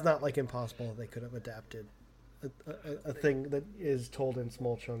it's not like impossible they could have adapted a thing that is told in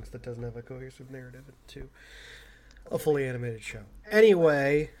small chunks that doesn't have a cohesive narrative to a fully animated show.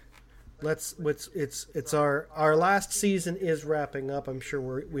 Anyway, it's our last season is wrapping up. I'm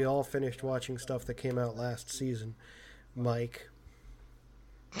sure we all finished watching stuff that came out last season. Mike.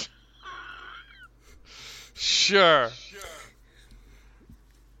 Sure.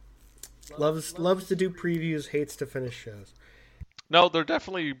 Loves to do previews, hates to finish shows. No, they're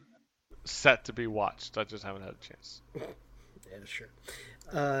definitely set to be watched. I just haven't had a chance. Yeah, sure.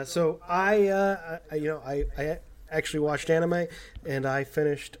 So I actually watched anime, and I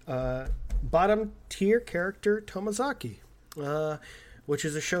finished Bottom Tier Character Tomazaki, which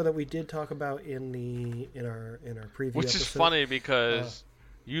is a show that we did talk about in our preview. Which episode. Is funny because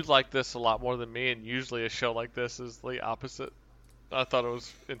you like this a lot more than me, and usually a show like this is the opposite. I thought it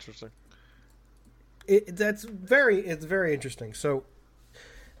was interesting. It's very interesting. So,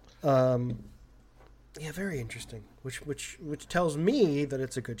 very interesting. Which tells me that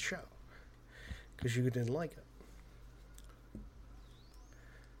it's a good show because you didn't like it.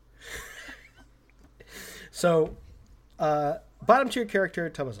 So, bottom tier character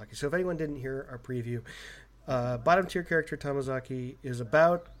Tomazaki. So, if anyone didn't hear our preview, bottom tier character Tomazaki is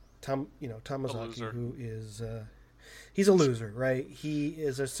about Tomazaki, who is. He's a loser, right? He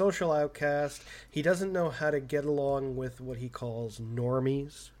is a social outcast. He doesn't know how to get along with what he calls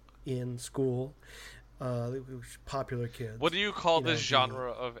normies in school, popular kids. What do you call this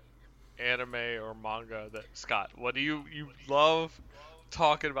genre of anime or manga that, Scott? What do you love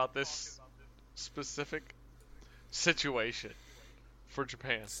talking about this specific situation for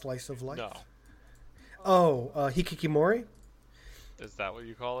Japan? Slice of life? No. Oh, Hikikimori? Is that what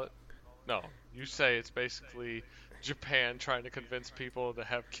you call it? No. You say it's basically Japan trying to convince people to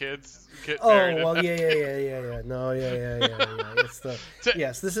have kids, get married. Oh well, yeah. No, yeah. It's the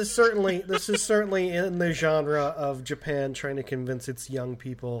yes. This is certainly in the genre of Japan trying to convince its young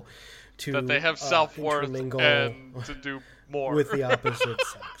people to that they have self-worth and to do more with the opposite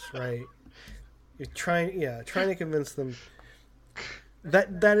sex, right? You're trying to convince them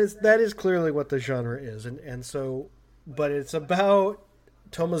that is clearly what the genre is, and so, but it's about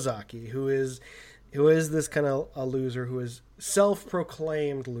Tomazaki, who is this kind of a loser, who is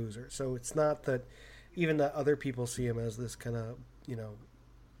self-proclaimed loser. So it's not that even that other people see him as this kind of,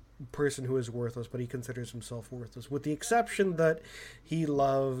 person who is worthless, but he considers himself worthless, with the exception that he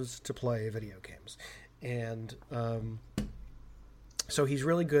loves to play video games. And so he's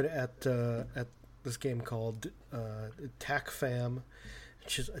really good at this game called Attack Fam,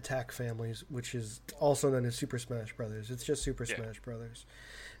 which is Attack Families, which is also known as Super Smash Brothers. It's just Super Smash Brothers.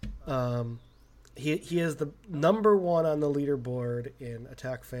 He is the number one on the leaderboard in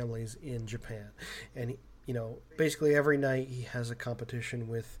Attack Families in Japan, and basically every night he has a competition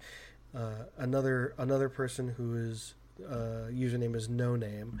with another person who is username is No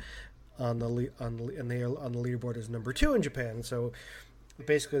Name and they are on the leaderboard as number 2 in Japan. And so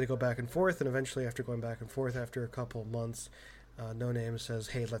basically they go back and forth, and eventually after going back and forth after a couple of months, No Name says,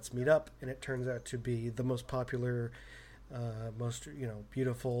 "Hey, let's meet up," and it turns out to be the most popular, most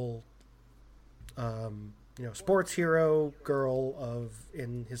beautiful. Sports hero girl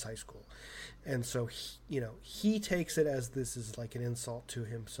in his high school, and so he takes it as this is like an insult to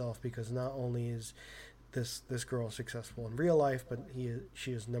himself, because not only is this girl successful in real life, but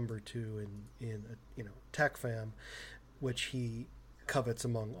she is number 2 in Tech Fam, which he covets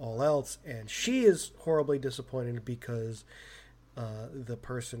among all else, and she is horribly disappointed because the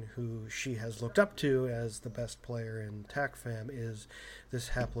person who she has looked up to as the best player in Tech Fam is this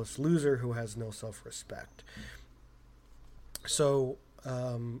hapless loser who has no self-respect. So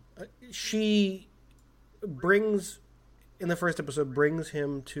she brings in the first episode, brings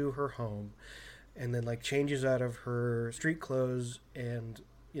him to her home, and then like changes out of her street clothes, and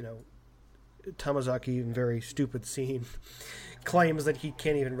Tamazaki, in a very stupid scene, claims that he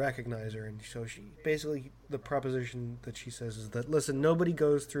can't even recognize her, and so she basically, the proposition that she says is that, listen, nobody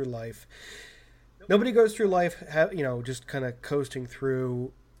goes through life just kind of coasting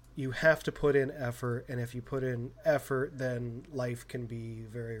through. You have to put in effort, and if you put in effort, then life can be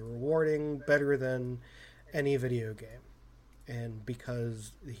very rewarding, better than any video game. And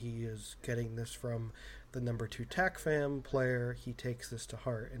because he is getting this from the number 2 TACFAM player, he takes this to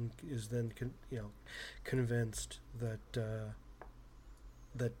heart and is then convinced that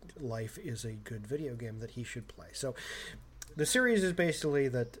that life is a good video game that he should play. So the series is basically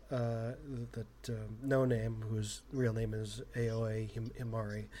that No Name, whose real name is Aoe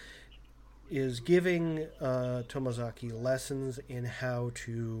Himari, is giving Tomozaki lessons in how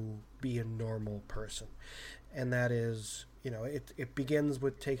to be a normal person. And that is, it begins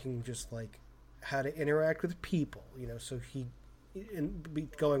with taking just like how to interact with people, so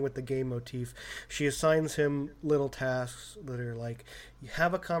going with the game motif, she assigns him little tasks that are like, you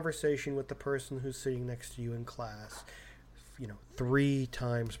have a conversation with the person who's sitting next to you in class, 3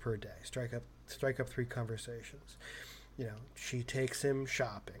 times per day. Strike up 3 conversations. She takes him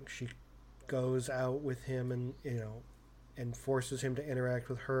shopping. She goes out with him and forces him to interact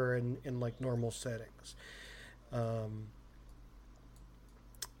with her in like normal settings. And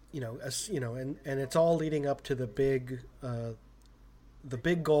it's all leading up to the big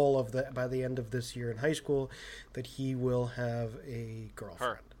goal by the end of this year in high school, that he will have a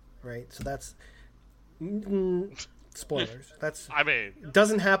girlfriend, right? So that's spoilers. That's,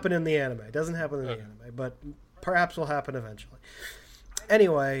 doesn't happen in the anime. It doesn't happen in the anime, but perhaps will happen eventually.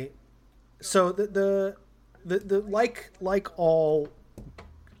 Anyway, so the like all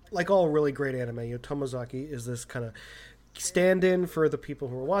really great anime, Tomozaki is this kind of stand-in for the people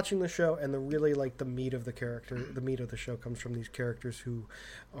who are watching the show, and the meat of the show comes from these characters who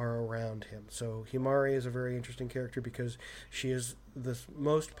are around him. So Himari is a very interesting character because she is this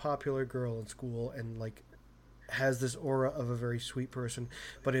most popular girl in school, and like has this aura of a very sweet person,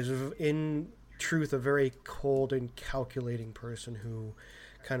 but is in truth a very cold and calculating person who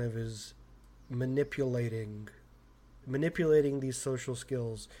kind of is manipulating these social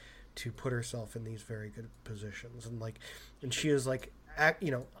skills to put herself in these very good positions, and she is like,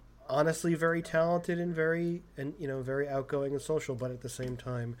 honestly very talented and very outgoing and social, but at the same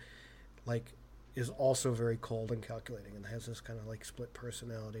time like is also very cold and calculating and has this kind of like split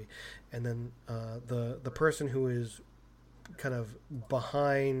personality. And then the person who is kind of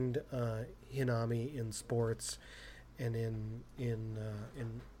behind Hinami in sports and in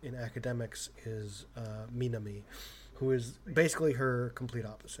academics is Minami, who is basically her complete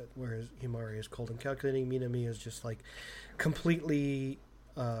opposite. Whereas Himari is cold and calculating, Minami is just like completely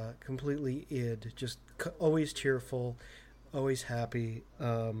id, just always cheerful, always happy.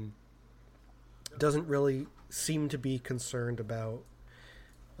 Doesn't really seem to be concerned about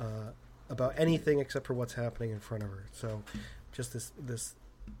anything except for what's happening in front of her. So just this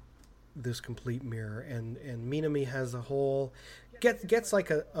complete mirror. And Minami has a whole gets like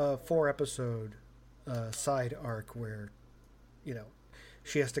a 4-episode side arc where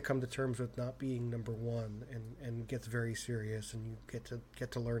she has to come to terms with not being number 1, and gets very serious, and you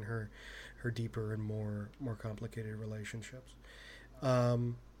get to learn her deeper and more complicated relationships.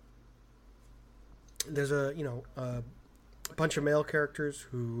 There's a bunch of male characters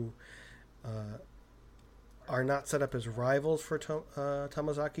who are not set up as rivals for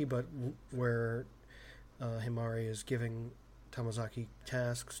Tamazaki, but where Himari is giving Tamazaki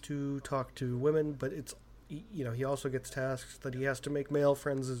tasks to talk to women, but it's he also gets tasks that he has to make male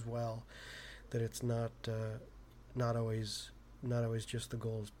friends as well. That it's not always just the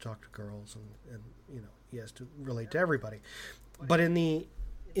goal is to talk to girls, and he has to relate to everybody. But in the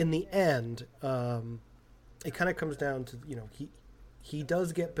end, it kind of comes down to he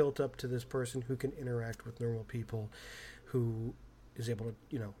does get built up to this person who can interact with normal people, who is able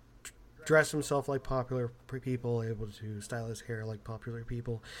to dress himself like popular people, able to style his hair like popular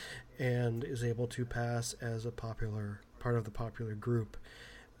people, and is able to pass as a popular part of the popular group,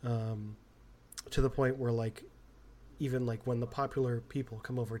 to the point where even when the popular people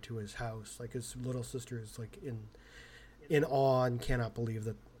come over to his house, like his little sister is like in awe and cannot believe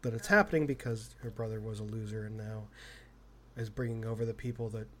that it's happening, because her brother was a loser and now is bringing over the people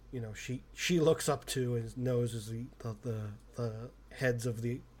that she looks up to and knows as the heads of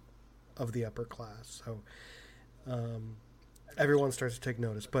the upper class. So everyone starts to take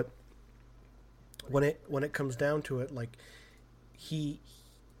notice. But when it comes down to it, like he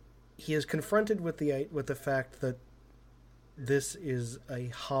is confronted with the fact that this is a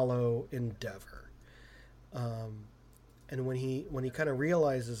hollow endeavor. And when he kind of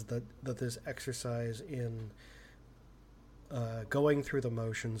realizes that this exercise in going through the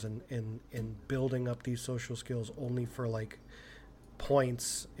motions and building up these social skills only for like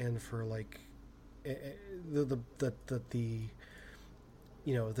points and for like the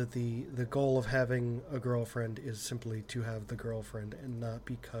goal of having a girlfriend is simply to have the girlfriend and not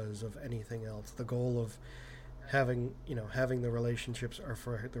because of anything else. The goal of having the relationships are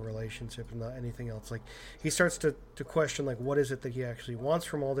for the relationship and not anything else. Like he starts to question like what is it that he actually wants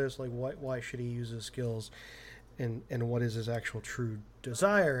from all this, like why should he use his skills, and what is his actual true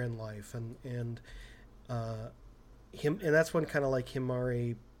desire in life, and that's when kind of like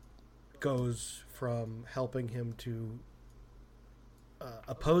Himari goes from helping him to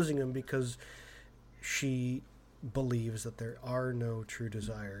opposing him, because she believes that there are no true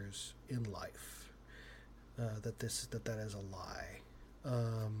desires in life, that is a lie,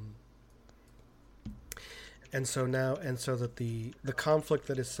 and so that the conflict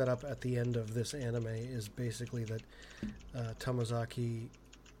that is set up at the end of this anime is basically that Tomozaki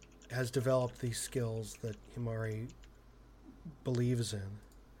has developed these skills that Himari believes in.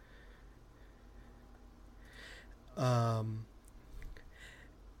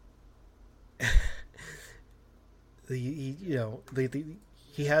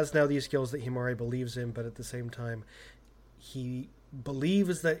 He has now these skills that Himari believes in, but at the same time, he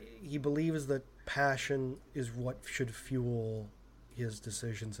believes that passion is what should fuel his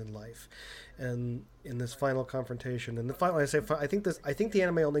decisions in life. And in this final confrontation, I think the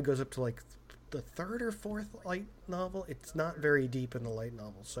anime only goes up to like the third or fourth light novel. It's not very deep in the light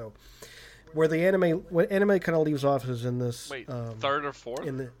novel, so where anime kind of leaves off is in this. Wait, third or fourth?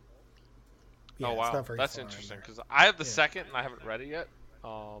 In the. Yeah, oh wow, that's interesting because I have the second and I haven't read it yet.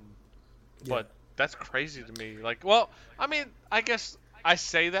 But that's crazy to me. Like, well, I mean, I guess I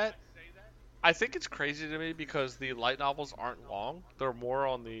say that. I think it's crazy to me because the light novels aren't long; they're more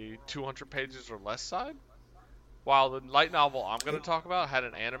on the 200 pages or less side. While the light novel I'm going to talk about had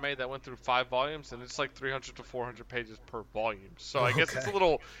an anime that went through 5 volumes, and it's like 300 to 400 pages per volume. So I guess it's a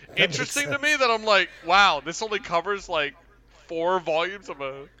little interesting to me that I'm like, wow, this only covers like 4 volumes of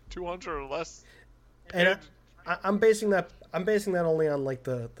a 200 or less. And I'm basing that only on like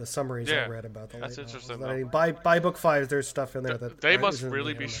the summaries I read about the light novels. That's interesting. I mean, by book 5, there's stuff in there that they must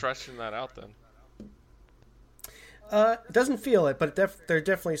really be stretching that out then. It doesn't feel it, but there are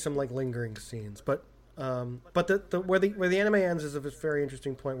definitely some like lingering scenes, but where the anime ends is a very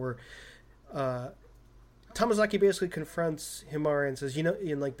interesting point where Tomozaki basically confronts Himari and says,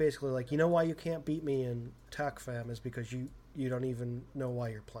 basically like, why you can't beat me in TACFAM is because you don't even know why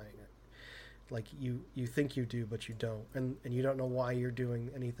you're playing it. Like you think you do, but you don't, and you don't know why you're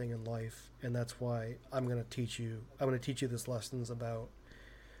doing anything in life, and that's why I'm going to teach you this lessons about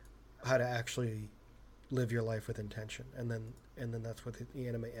how to actually live your life with intention, and then that's what the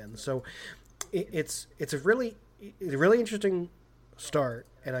anime ends. So it's a really interesting start,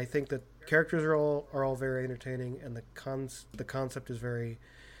 and I think that characters are all very entertaining, and the concept is very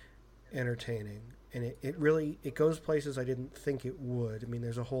entertaining, and it goes places I didn't think it would. I mean,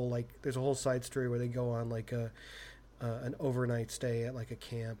 there's a whole side story where they go on like an overnight stay at like a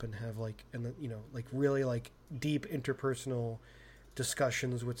camp and have like really like deep interpersonal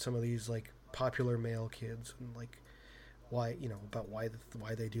discussions with some of these like popular male kids, and like why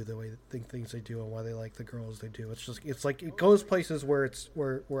they do the way they think things they do and why they like the girls they do. It's like it goes places where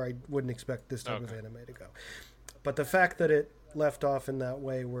I wouldn't expect this type of anime to go. But the fact that it left off in that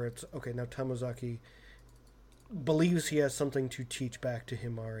way, where it's okay, now Tomozaki believes he has something to teach back to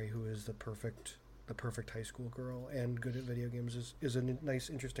Himari, who is the perfect high school girl and good at video games, is a nice,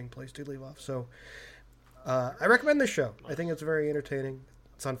 interesting place to leave off. So I recommend this show. I think it's very entertaining.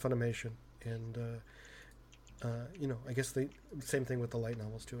 It's on Funimation, and I guess the same thing with the light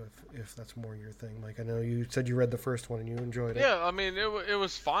novels too, if that's more your thing. Like, I know you said you read the first one and you enjoyed it. Yeah, I mean, it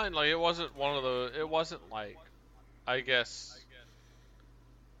was fine. Like, it wasn't like, I guess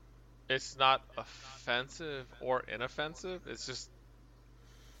it's not offensive or inoffensive. It's just,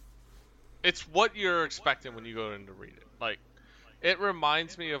 it's what you're expecting when you go in to read it. Like, it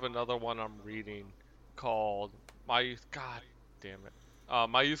reminds me of another one I'm reading called My Youth. God damn it.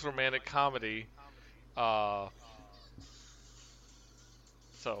 My Youth Romantic Comedy. So,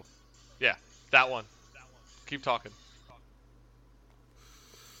 yeah, that one. Keep talking.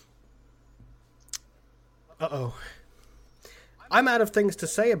 Uh-oh. I'm out of things to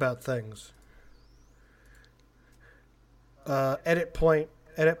say about things. Edit point.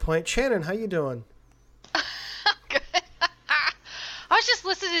 Shannon, how you doing? Good. I was just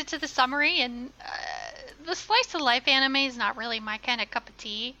listening to the summary, and the slice of life anime is not really my kind of cup of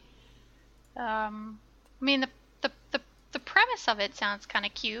tea. I mean the premise of it sounds kind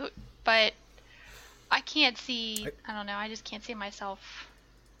of cute, but I can't see. I don't know. I just can't see myself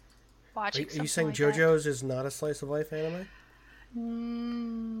watching. Are you saying like JoJo's is not a slice of life anime?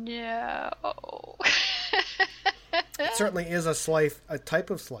 No. It certainly is a type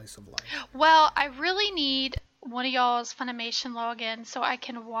of slice of life. Well, I really need one of y'all's Funimation login so I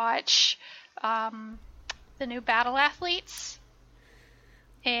can watch the new Battle Athletes.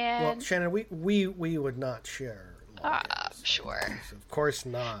 And well, Shannon, we would not share. Sure. Of course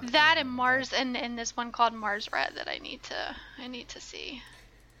not. That and Mars and this one called Mars Red that I need to see.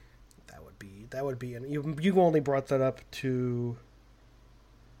 That would be, and you only brought that up to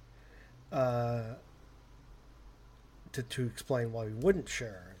explain why we wouldn't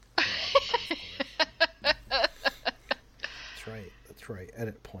share. That's right.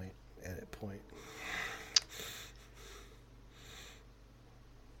 Edit point.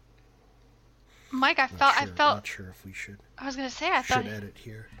 Mike, I felt. Not sure if we should. I was gonna say I thought edit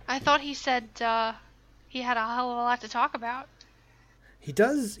here. I thought he said he had a hell of a lot to talk about. He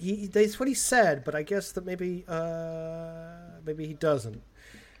does. That's what he said, but I guess that maybe he doesn't.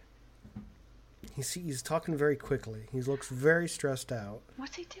 He's talking very quickly. He looks very stressed out.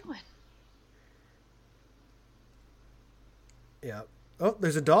 What's he doing? Yeah. Oh,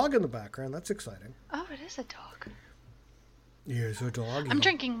 there's a dog in the background. That's exciting. Oh, it is a dog. Yeah, it's a dog. I'm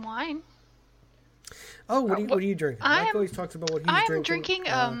drinking wine. Oh, what are you drinking? Mike always talks about what he's drinking. I'm drinking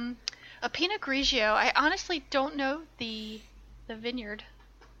a Pinot Grigio. I honestly don't know the vineyard,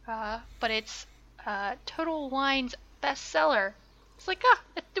 but it's Total Wine's bestseller. It's like,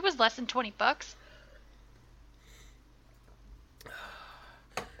 it was less than $20.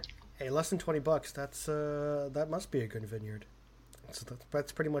 Hey, less than $20. That must be a good vineyard. So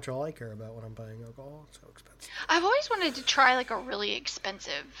that's pretty much all I care about when I'm buying alcohol. It's so expensive. I've always wanted to try like a really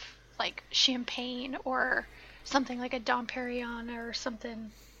expensive, like champagne or something like a Dom Perignon or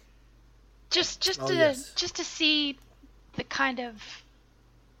something. Just to see the kind of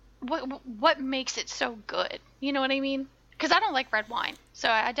what makes it so good. You know what I mean? Because I don't like red wine, so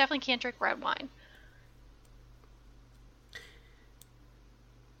I definitely can't drink red wine.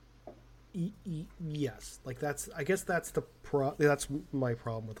 Yes, like I guess that's that's my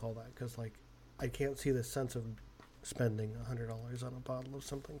problem with all that, because like I can't see the sense of spending $100 on a bottle of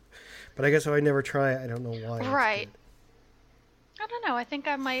something. But I guess if I never try it, I don't know why. Right. I don't know. I think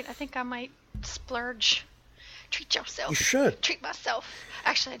I might splurge. Treat yourself. You should. Treat myself.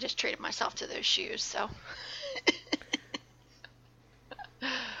 Actually, I just treated myself to those shoes, so.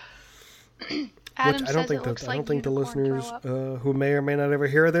 Which I don't think the listeners who may or may not ever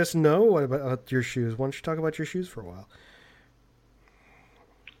hear this know about your shoes. Why don't you talk about your shoes for a while?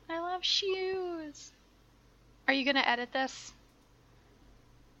 I love shoes. Are you gonna edit this?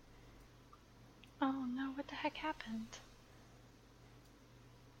 Oh no! What the heck happened?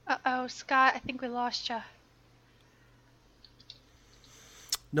 Uh-oh, Scott. I think we lost you.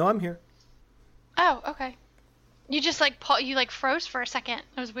 No, I'm here. Oh, okay. You just you froze for a second.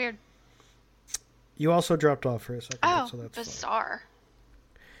 It was weird. You also dropped off for a second. Oh, so that's bizarre.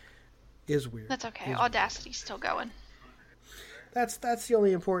 Fine. Is weird. That's okay. Audacity's still going. That's the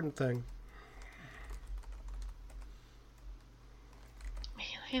only important thing.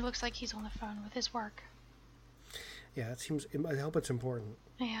 He looks like he's on the phone with his work. Yeah, I hope it's important.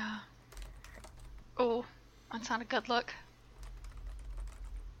 Yeah. Oh, that's not a good look.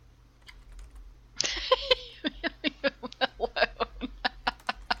 Leave him alone.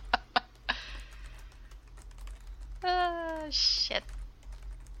 Shit.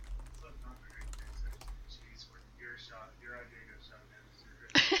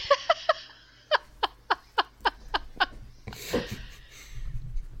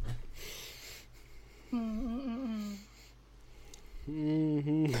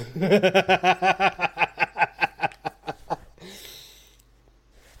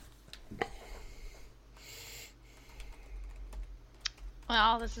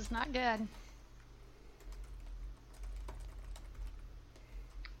 Well, this is not good.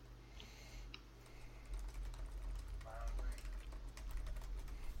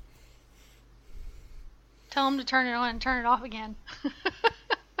 Tell him to turn it on and turn it off again.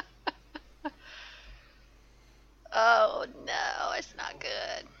 Oh no, it's not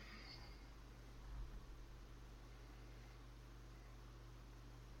good.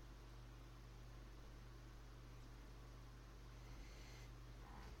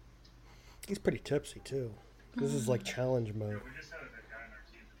 He's pretty tipsy too. This is like challenge mode.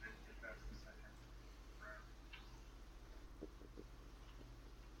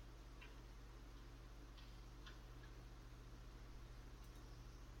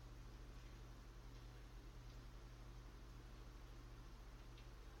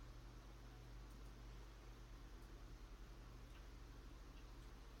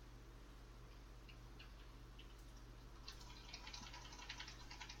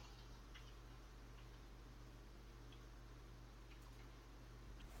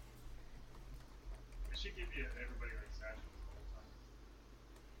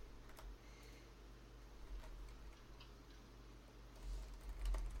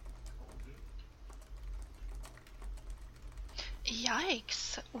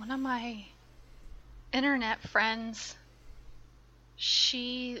 Yikes. One of my internet friends,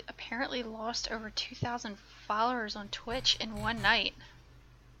 she apparently lost over 2,000 followers on Twitch in one night.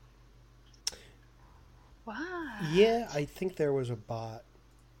 What? Yeah, I think there was a bot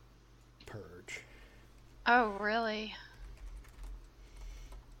purge. Oh, really?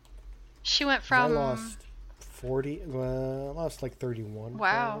 She went from... I lost 40... Well, I lost like 31.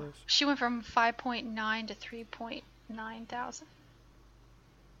 Wow. Followers. She went from 5.9 to 3.9 thousand.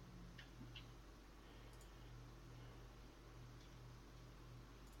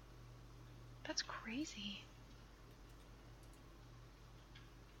 That's crazy.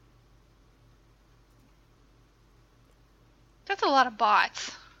 That's a lot of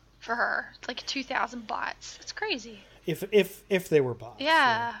bots for her. It's like 2,000 bots. It's crazy. If they were bots.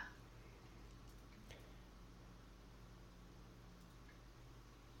 Yeah.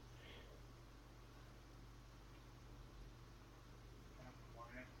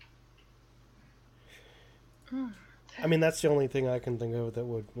 I mean, that's the only thing I can think of that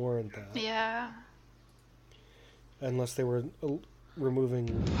would warrant that. Yeah. Unless they were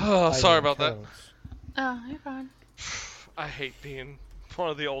removing... Oh, sorry about accounts. Oh, you're fine. I hate being one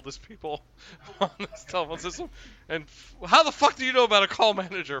of the oldest people on this telephone system. And how the fuck do you know about a call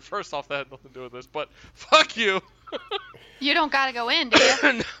manager? First off, that had nothing to do with this, but fuck you. You don't gotta go in, do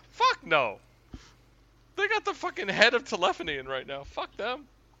you? Fuck no. They got the fucking head of telephony in right now. Fuck them.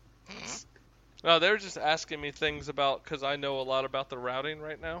 No, they were just asking me things about, because I know a lot about the routing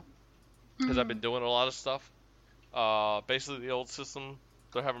right now. Because I've been doing a lot of stuff. Basically, the old system,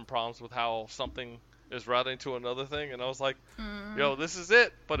 they're having problems with how something is routing to another thing. And I was like, yo, this is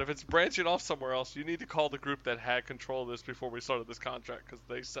it. But if it's branching off somewhere else, you need to call the group that had control of this before we started this contract. Because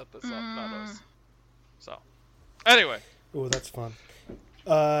they set this up, not us. So, anyway. Oh, that's fun.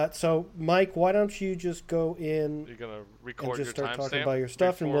 So, Mike, why don't you just go in You're going to record and just your start timestamp talking about your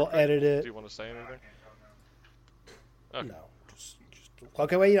stuff, and we'll before- edit it. Do you want to say anything? Okay. No. Just,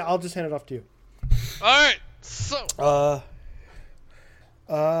 okay, wait, I'll just hand it off to you. All right. So.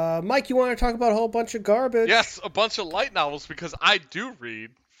 Mike, you want to talk about a whole bunch of garbage? Yes, a bunch of light novels because I do read.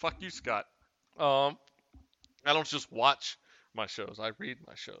 Fuck you, Scott. I don't just watch my shows. I read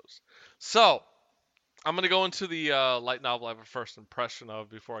my shows. So, I'm going to go into the light novel I have a first impression of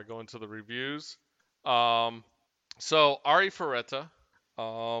before I go into the reviews. So, Ari Ferretta,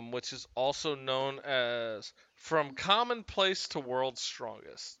 which is also known as From Commonplace to World's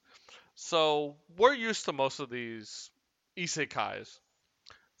Strongest. So, we're used to most of these isekais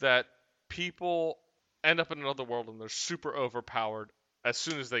that people end up in another world and they're super overpowered as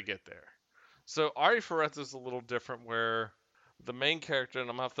soon as they get there. So, Ari Ferretta is a little different where the main character, and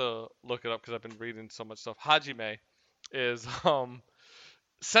I'm going to have to look it up because I've been reading so much stuff, Hajime, is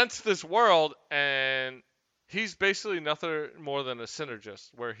sent to this world, and he's basically nothing more than a synergist,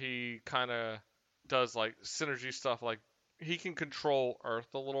 where he kind of does like synergy stuff, like he can control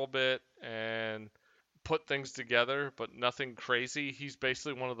Earth a little bit and put things together, but nothing crazy. He's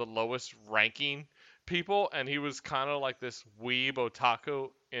basically one of the lowest ranking people, and he was kind of like this weeb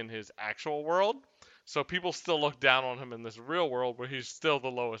otaku in his actual world. So people still look down on him in this real world where he's still the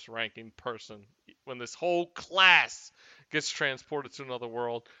lowest ranking person when this whole class gets transported to another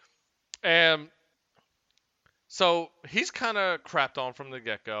world. And so he's kind of crapped on from the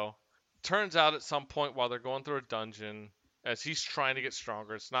get-go. Turns out at some point while they're going through a dungeon, as he's trying to get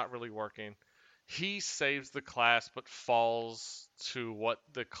stronger, it's not really working. He saves the class but falls to what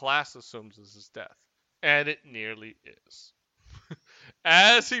the class assumes is his death. And it nearly is.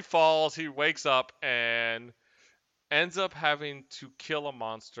 As he falls, he wakes up and ends up having to kill a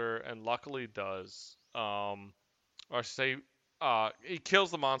monster, and luckily does. He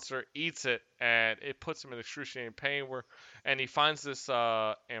kills the monster, eats it, and it puts him in excruciating pain. And he finds this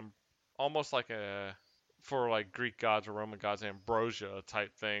almost like for like Greek gods or Roman gods, ambrosia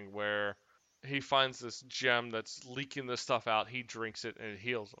type thing, where he finds this gem that's leaking this stuff out. He drinks it and it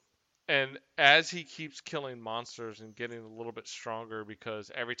heals him. And as he keeps killing monsters and getting a little bit stronger, because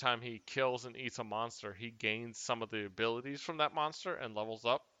every time he kills and eats a monster, he gains some of the abilities from that monster and levels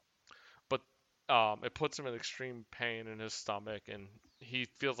up. But it puts him in extreme pain in his stomach, and he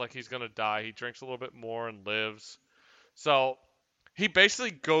feels like he's going to die. He drinks a little bit more and lives. So he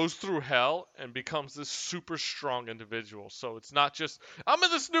basically goes through hell and becomes this super strong individual. So it's not just, I'm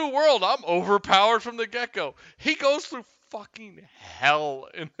in this new world, I'm overpowered from the get-go. He goes through fucking hell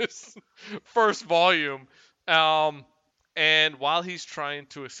in this first volume. And while he's trying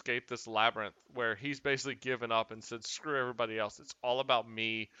to escape this labyrinth, where he's basically given up and said, screw everybody else, it's all about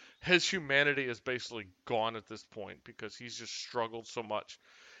me. His humanity is basically gone at this point because he's just struggled so much.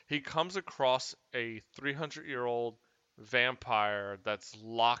 He comes across a 300-year-old vampire that's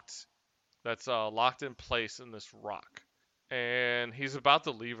locked in place in this rock. And he's about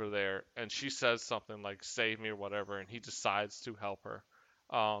to leave her there, and she says something like "save me" or whatever, and he decides to help her.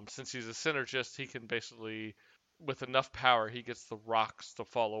 Since he's a synergist, he can basically, with enough power, he gets the rocks to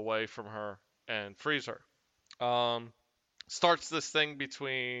fall away from her and freeze her. Um, Starts this thing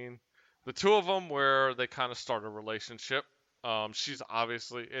between the two of them where they kind of start a relationship. She's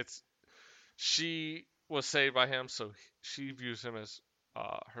obviously it's she was saved by him, so she views him as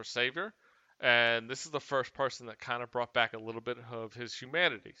her savior. And this is the first person that kind of brought back a little bit of his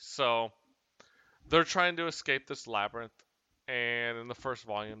humanity. So they're trying to escape this labyrinth, and in the first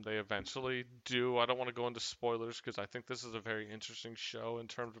volume, they eventually do. I don't want to go into spoilers because I think this is a very interesting show in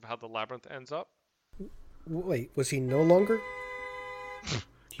terms of how the labyrinth ends up. Wait, was he no longer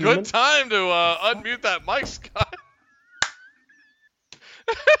human? Good time to unmute that mic, Scott.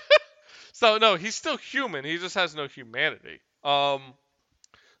 So no, he's still human. He just has no humanity.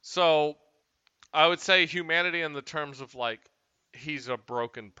 So I would say humanity in the terms of like he's a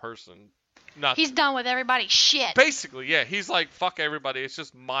broken person. He's done with everybody's shit. Basically, yeah. He's like, fuck everybody. It's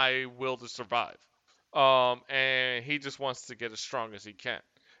just my will to survive. And he just wants to get as strong as he can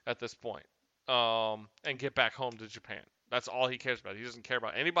at this point. And get back home to Japan. That's all he cares about. He doesn't care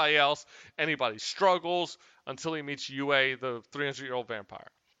about anybody else, anybody's struggles, until he meets Yue, the 300-year-old vampire.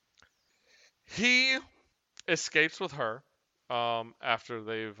 He escapes with her after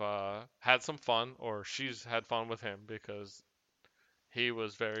they've had some fun, or she's had fun with him, because he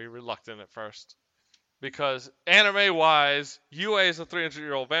was very reluctant at first. Because anime-wise, Yue is a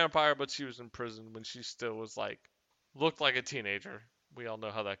 300-year-old vampire, but she was in prison when she still was looked like a teenager. We all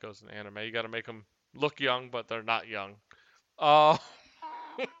know how that goes in anime. You got to make them look young, but they're not young.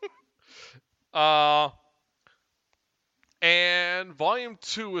 And Volume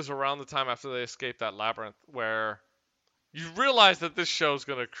 2 is around the time after they escape that labyrinth, where you realize that this show is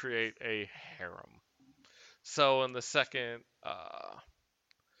going to create a harem. So in the second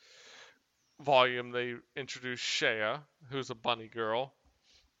volume, they introduce Shea, who's a bunny girl,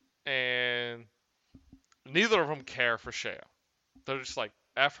 and neither of them care for Shea. They're just like,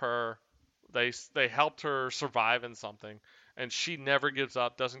 F her. They helped her survive in something, and she never gives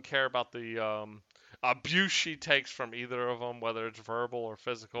up, doesn't care about the abuse she takes from either of them, whether it's verbal or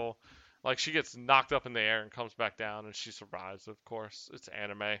physical. Like, she gets knocked up in the air and comes back down, and she survives, of course. It's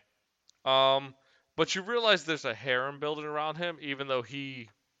anime. But you realize there's a harem building around him, even though he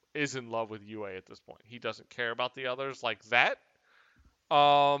is in love with Yue at this point. He doesn't care about the others like that.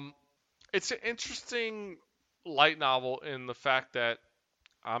 It's an interesting light novel in the fact that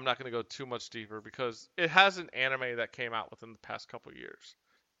I'm not going to go too much deeper because it has an anime that came out within the past couple years.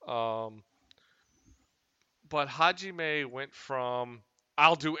 But Hajime went from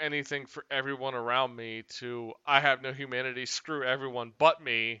I'll do anything for everyone around me to I have no humanity, screw everyone but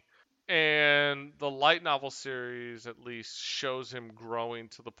me. And the light novel series at least shows him growing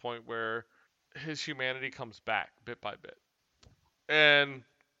to the point where his humanity comes back bit by bit. And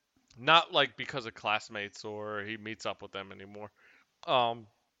not like because of classmates or he meets up with them anymore.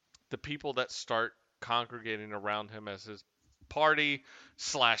 The people that start congregating around him as his party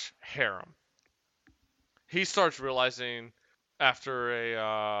 / harem. He starts realizing after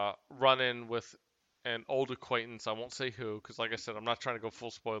a run-in with an old acquaintance, I won't say who, because like I said, I'm not trying to go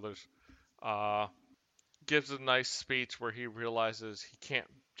full spoilers, gives a nice speech where he realizes he can't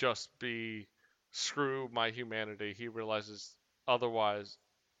just be screw my humanity. He realizes otherwise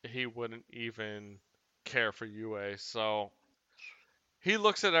he wouldn't even care for Yue. So he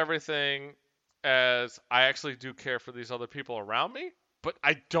looks at everything as I actually do care for these other people around me, but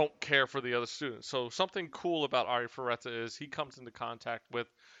I don't care for the other students. So something cool about Arifureta is he comes into contact with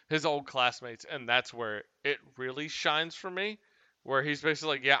his old classmates, and that's where it really shines for me, where he's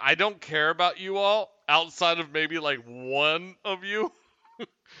basically like, yeah, I don't care about you all outside of maybe like one of you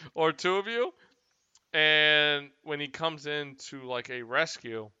or two of you. And when he comes into like a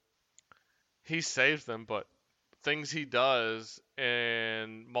rescue, he saves them, but things he does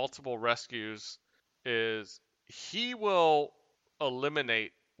in multiple rescues is he will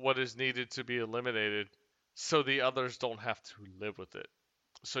eliminate what is needed to be eliminated so the others don't have to live with it.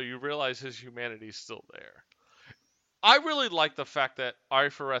 So you realize his humanity is still there. I really like the fact that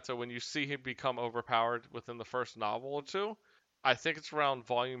Arifureta, when you see him become overpowered within the first novel or two, I think it's around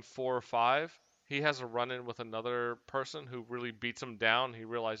volume 4 or 5, he has a run-in with another person who really beats him down. He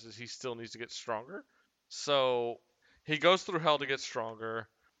realizes he still needs to get stronger. So He goes through hell to get stronger.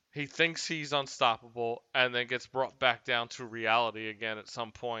 He thinks he's unstoppable and then gets brought back down to reality again at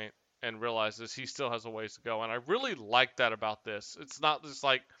some point and realizes he still has a ways to go. And I really like that about this. It's not just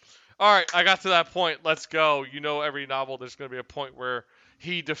like, all right, I got to that point, let's go. Every novel there's going to be a point where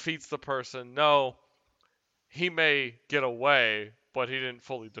he defeats the person. No, he may get away, but he didn't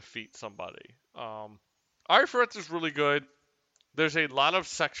fully defeat somebody. Ari Ferretta is really good. There's a lot of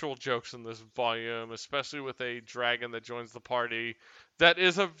sexual jokes in this volume, especially with a dragon that joins the party that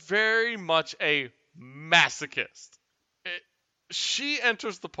is very much a masochist. She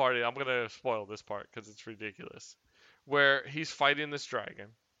enters the party. I'm going to spoil this part because it's ridiculous. Where he's fighting this dragon,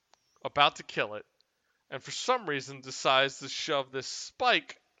 about to kill it, and for some reason decides to shove this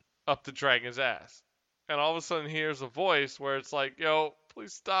spike up the dragon's ass. And all of a sudden he hears a voice where it's like, yo,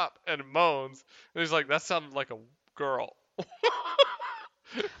 please stop. And it moans. And he's like, that sounded like a girl.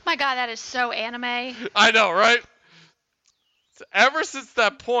 My God, that is so anime. I know, right? Ever since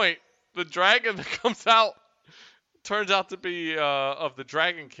that point, the dragon that comes out turns out to be of the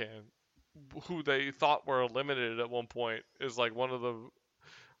Dragonkin, who they thought were eliminated at one point, is like one of the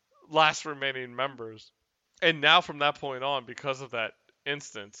last remaining members. And now from that point on, because of that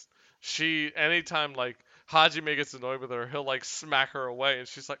instance, anytime like Hajime gets annoyed with her, he'll like smack her away, and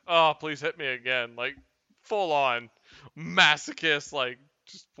she's like, oh, please hit me again. Like, full on masochist, like,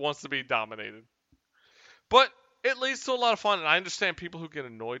 just wants to be dominated. But it leads to a lot of fun, and I understand people who get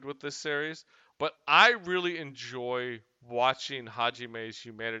annoyed with this series, but I really enjoy watching Hajime's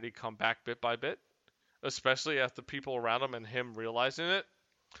humanity come back bit by bit, especially after people around him and him realizing it.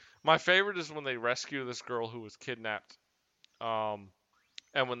 My favorite is when they rescue this girl who was kidnapped, and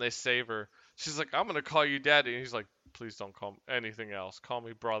when they save her, she's like, I'm going to call you daddy, and he's like, please don't call me anything else. Call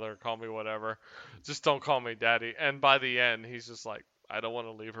me brother, call me whatever. Just don't call me daddy. And by the end, he's just like, I don't want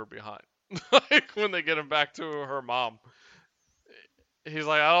to leave her behind. Like, when they get him back to her mom, he's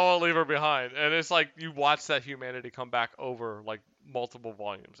like, I don't want to leave her behind. And it's like, you watch that humanity come back over, like, multiple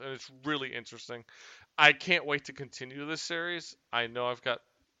volumes. And it's really interesting. I can't wait to continue this series. I know I've got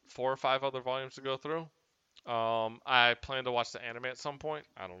 4 or 5 other volumes to go through. I plan to watch the anime at some point.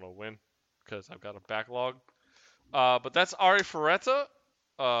 I don't know when, because I've got a backlog. But that's Ari Ferretta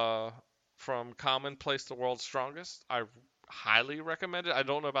from Commonplace the World's Strongest. I highly recommend it. I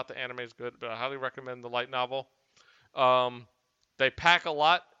don't know about the anime is good, but I highly recommend the light novel. They pack a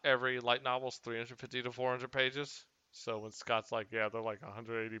lot. Every light novel is 350 to 400 pages. So when Scott's like, yeah, they're like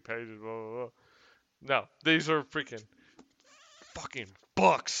 180 pages, blah, blah, blah. No, these are freaking fucking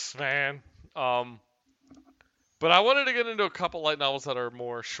books, man. But I wanted to get into a couple light novels that are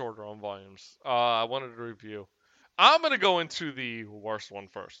more shorter on volumes. I wanted to review. I'm going to go into the worst one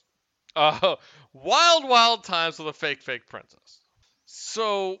first. Wild, Wild Times with a Fake Princess.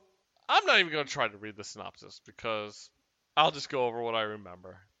 So, I'm not even going to try to read the synopsis because I'll just go over what I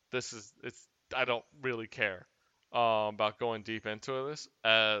remember. I don't really care about going deep into this,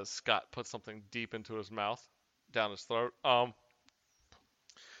 as Scott put something deep into his mouth, down his throat.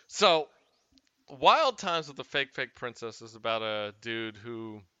 So, Wild Times with the Fake Princess is about a dude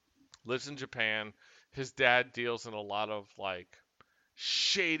who lives in Japan. His dad deals in a lot of like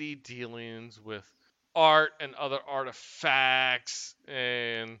shady dealings with art and other artifacts,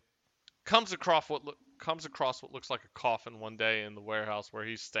 and comes across what looks like a coffin one day in the warehouse where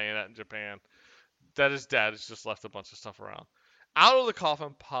he's staying at in Japan, that his dad has just left a bunch of stuff around. Out of the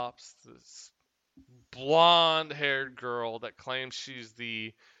coffin pops this blonde-haired girl that claims she's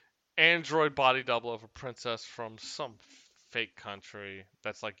the android body double of a princess from some fake country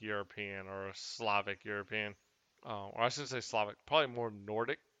that's like European or a Slavic European. Or I shouldn't say Slavic, probably more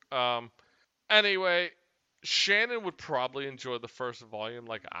Nordic. Anyway, Shannon would probably enjoy the first volume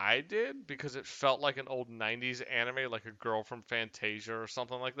like I did because it felt like an old 90s anime, like a Girl from Fantasia or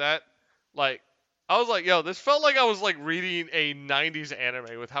something like that. Like, I was like, yo, this felt like I was like reading a 90s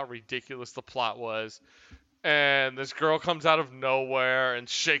anime with how ridiculous the plot was. And this girl comes out of nowhere and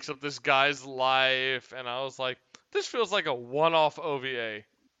shakes up this guy's life. And I was like, this feels like a one-off OVA.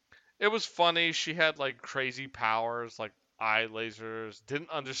 It was funny. She had like crazy powers, like eye lasers, didn't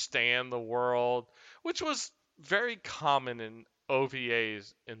understand the world, which was very common in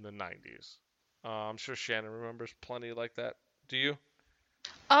OVAs in the 90s. I'm sure Shannon remembers plenty like that. Do you?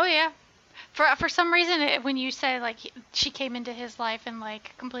 Oh, yeah. For some reason, when you say like she came into his life and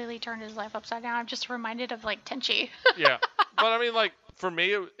like completely turned his life upside down, I'm just reminded of like Tenchi. Yeah, but I mean, like for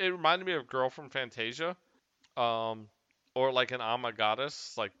me, it reminded me of Girl from Fantasia, or like an Ama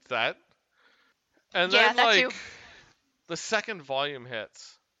Goddess, like that. And Yeah, then that like too. the second volume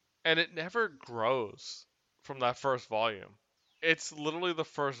hits, and it never grows from that first volume. It's literally the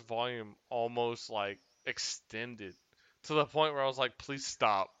first volume almost like extended to the point where I was like, please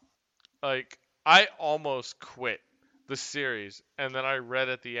stop. Like, I almost quit the series, and then I read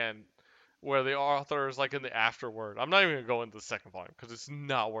at the end where the author is like in the afterword. I'm not even gonna go into the second volume because it's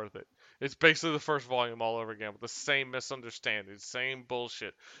not worth it. It's basically the first volume all over again with the same misunderstandings, same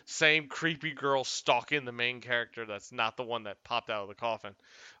bullshit, same creepy girl stalking the main character that's not the one that popped out of the coffin.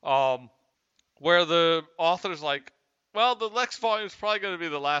 Where the author's like, well, the next volume's probably gonna be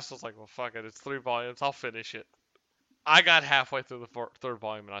the last. I was like, well, fuck it, it's 3 volumes, I'll finish it. I got halfway through the third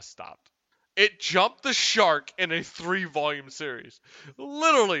volume and I stopped. It jumped the shark in a 3 volume series.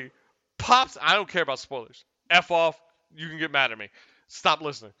 Literally pops. I don't care about spoilers. F off. You can get mad at me. Stop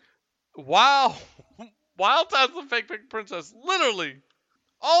listening. Wow. Wild Times of the Fake Pink Princess. Literally,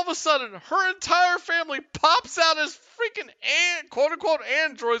 all of a sudden, her entire family pops out as freaking quote unquote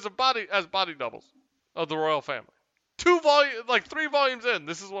androids as body doubles of the royal family. 3 volumes in.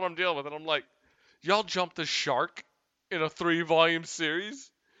 This is what I'm dealing with, and I'm like, y'all jumped the shark in a 3 volume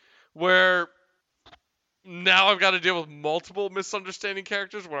series where now I've got to deal with multiple misunderstanding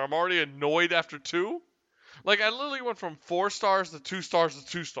characters where I'm already annoyed after 2. Like, I literally went from 4 stars to 2 stars to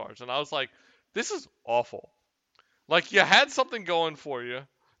 2 stars, and I was like, this is awful. Like, you had something going for you,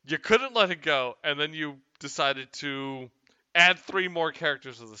 you couldn't let it go, and then you decided to add 3 more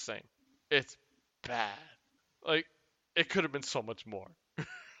characters of the same. It's bad. Like, it could have been so much more.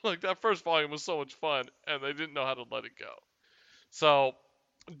 Like, that first volume was so much fun, and they didn't know how to let it go. So,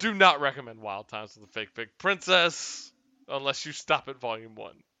 do not recommend Wild Times of the Fake Pig Princess unless you stop at volume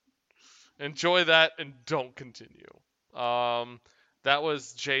 1. Enjoy that and don't continue. That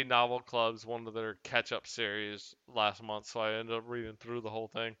was J Novel Club's one of their catch-up series last month, so I ended up reading through the whole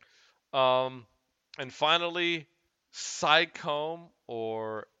thing. And finally, Psychome,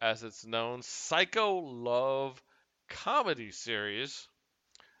 or as it's known, Psycho Love Comedy Series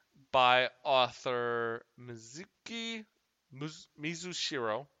by author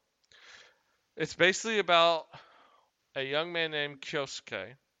Mizushiro. It's basically about a young man named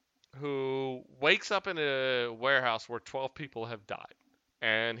Kyosuke who wakes up in a warehouse where 12 people have died.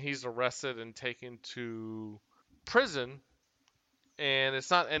 And he's arrested and taken to prison. And it's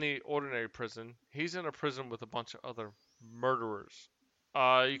not any ordinary prison. He's in a prison with a bunch of other murderers.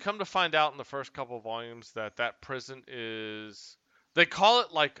 You come to find out in the first couple of volumes that prison is... They call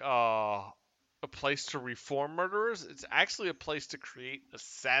it like a place to reform murderers. It's actually a place to create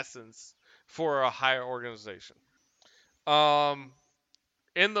assassins for a higher organization.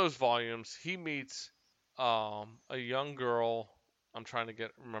 In those volumes, he meets a young girl. I'm trying to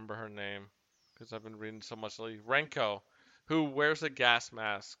remember her name because I've been reading so much lately. Renko, who wears a gas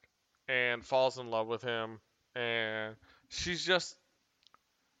mask and falls in love with him. And she's just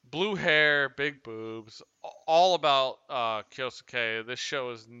blue hair, big boobs, all about Kyosuke. This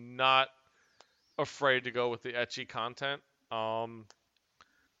show is not afraid to go with the ecchi content.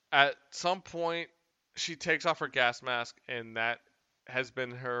 At some point, she takes off her gas mask, and that has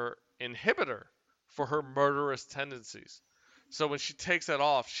been her inhibitor for her murderous tendencies. So when she takes that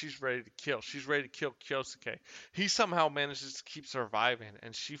off, she's ready to kill. She's ready to kill Kyosuke. He somehow manages to keep surviving,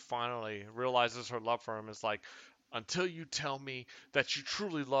 and she finally realizes her love for him is like, until you tell me that you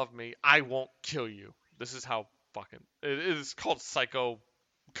truly love me, I won't kill you. This is how fucking... It is called Psycho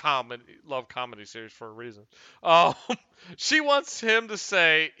Love Comedy Series for a reason. She wants him to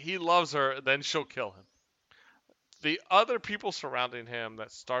say he loves her, then she'll kill him. The other people surrounding him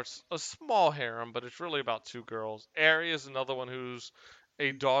that starts a small harem, but it's really about 2 girls. Eri is another one who's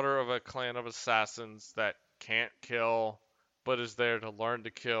a daughter of a clan of assassins that can't kill, but is there to learn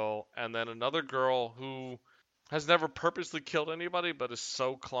to kill. And then another girl who has never purposely killed anybody, but is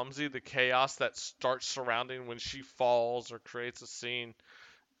so clumsy, the chaos that starts surrounding when she falls or creates a scene,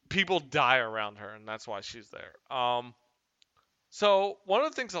 people die around her, and that's why she's there. So one of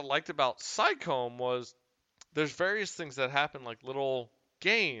the things I liked about Psychome was there's various things that happen, like little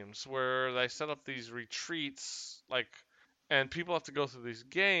games where they set up these retreats, and people have to go through these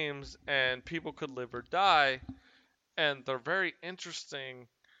games, and people could live or die, and they're very interesting.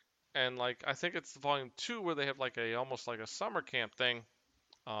 And I think it's volume 2 where they have almost like a summer camp thing.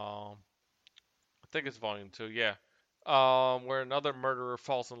 I think it's volume 2, yeah. Where another murderer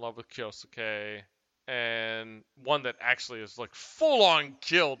falls in love with Kyosuke, and one that actually is full on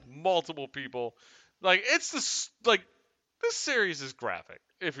killed multiple people. This series is graphic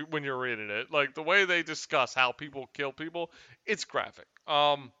when you're reading it. The way they discuss how people kill people, it's graphic.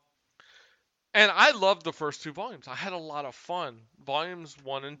 And I loved the first 2 volumes. I had a lot of fun. Volumes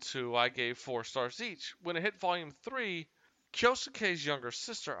 1 and 2, I gave 4 stars each. When it hit volume 3, Kyosuke's younger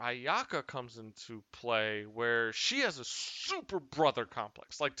sister, Ayaka, comes into play, where she has a super brother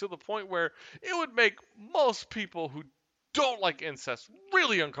complex. To the point where it would make most people who don't like incest.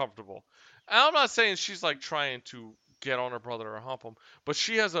 Really uncomfortable. And I'm not saying she's like trying to get on her brother or hump him, but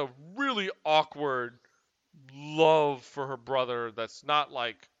she has a really awkward love for her brother that's not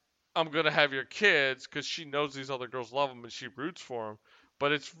like, I'm going to have your kids, because she knows these other girls love him and she roots for him,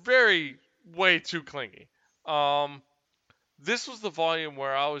 but it's very, way too clingy. This was the volume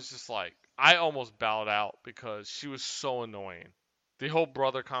where I was just like, I almost bowed out because she was so annoying. The whole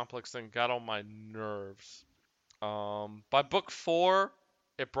brother complex thing got on my nerves. By book 4,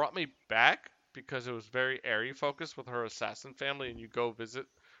 it brought me back because it was very Aerie focused with her assassin family, and you go visit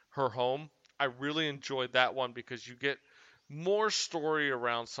her home. I really enjoyed that one because you get more story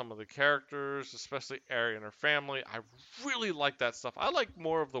around some of the characters, especially Aerie and her family. I really like that stuff. I like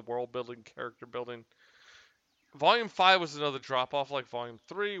more of the world building, character building. Volume 5 was another drop off like Volume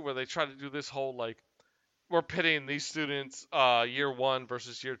 3, where they try to do this whole like, we're pitting these students year 1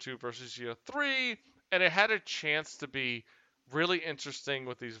 versus year 2 versus year 3, and it had a chance to be really interesting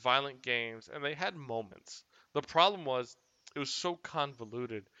with these violent games, and they had moments. The problem was it was so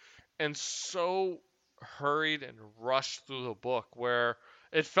convoluted and so hurried and rushed through the book, where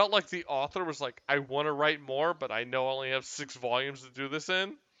it felt like the author was like, I want to write more, but I know I only have 6 volumes to do this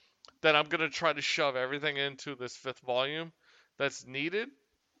in, that I'm going to try to shove everything into this 5th volume that's needed.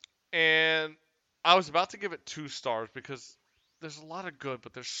 And I was about to give it 2 stars because there's a lot of good,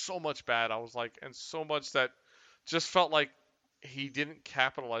 but there's so much bad. I was like, and so much that just felt like he didn't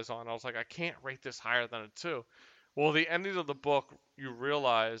capitalize on. I was like, I can't rate this higher than a 2. Well, the ending of the book, you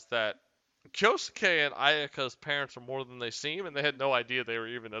realize that Kyosuke and Ayaka's parents are more than they seem, and they had no idea they were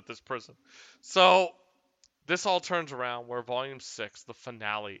even at this prison. So this all turns around where Volume 6, the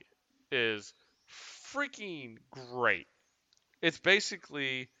finale, is freaking great. It's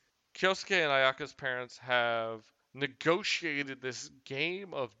basically Kyosuke and Ayaka's parents have negotiated this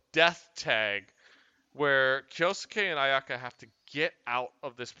game of death tag where Kyosuke and Ayaka have to get out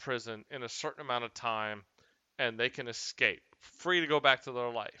of this prison in a certain amount of time and they can escape, free to go back to their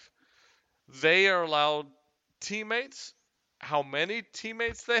life. They are allowed teammates. How many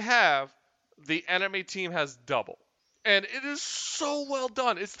teammates they have, the enemy team has double. And it is so well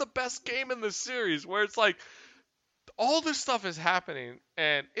done. It's the best game in the series where it's like all this stuff is happening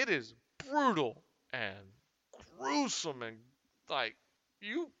and it is brutal and gruesome and like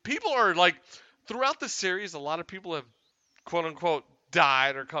people are like throughout the series a lot of people have quote unquote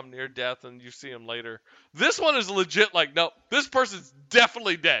died or come near death and you see them later. This one is legit like, no, this person's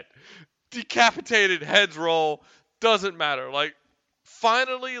definitely dead. Decapitated, heads roll, doesn't matter. Like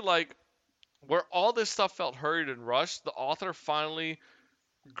finally, like where all this stuff felt hurried and rushed, the author finally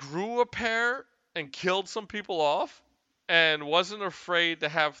grew a pair and killed some people off and wasn't afraid to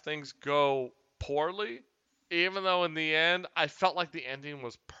have things go poorly, even though in the end I felt like the ending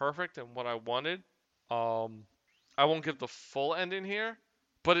was perfect and what I wanted. I won't give the full ending here,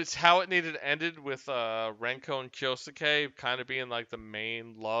 but it's how it needed ended with Renko and Kyosuke kind of being like the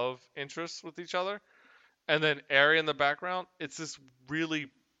main love interests with each other, and then Aerie in the background. It's this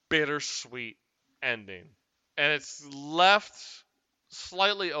really bittersweet ending, and it's left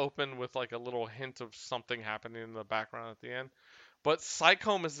slightly open with like a little hint of something happening in the background at the end. But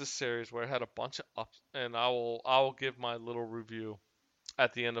Psychome is this series where it had a bunch of ups, and I will give my little review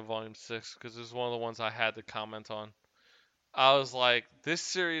at the end of Volume 6 because this is one of the ones I had to comment on. I was like, this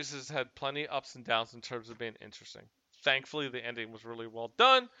series has had plenty of ups and downs in terms of being interesting. Thankfully, the ending was really well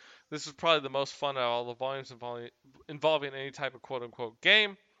done. This was probably the most fun out of all the volumes involving any type of quote-unquote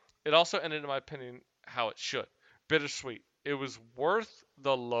game. It also ended, in my opinion, how it should. Bittersweet. It was worth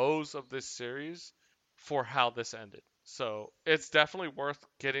the lows of this series for how this ended. So it's definitely worth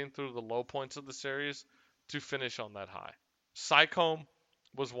getting through the low points of the series to finish on that high. Psychome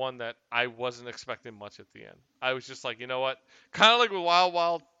was one that I wasn't expecting much at the end. I was just like, you know what? Kind of like with Wild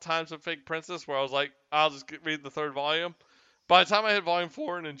Wild Times of Fake Princess, where I was like, I'll just read the 3rd volume. By the time I hit Volume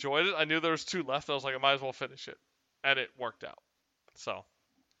 4 and enjoyed it, I knew there was 2 left. I was like, I might as well finish it. And it worked out. So,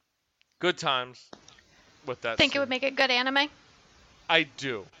 good times with that. Think it would make a good anime? I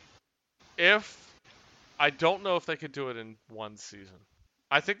do. I don't know if they could do it in one season.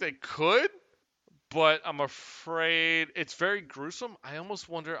 I think they could, but I'm afraid it's very gruesome. I almost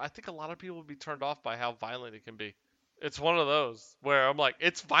wonder, I think a lot of people would be turned off by how violent it can be. It's one of those where I'm like,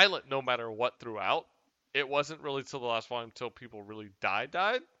 it's violent no matter what throughout. It wasn't really till the last volume until people really died.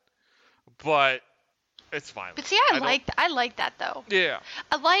 But it's violent. But see, I like that though. Yeah.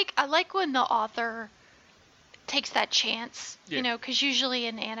 I like when the author takes that chance, Yeah. you know, because usually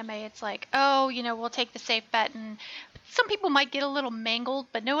in anime it's like, oh, you know, we'll take the safe bet, and some people might get a little mangled,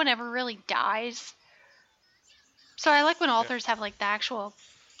 but no one ever really dies. So I like when authors have like the actual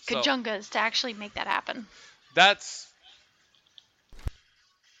Kajungas to actually make that happen. That's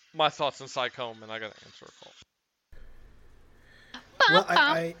my thoughts on Psychome, and I got to answer a call. Well,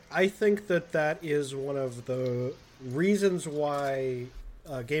 I think that is one of the reasons why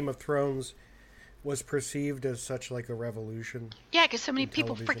Game of Thrones was perceived as such like a revolution. Yeah, because so many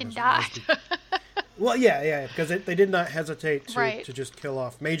people freaking died. Well, yeah, because they did not hesitate to just kill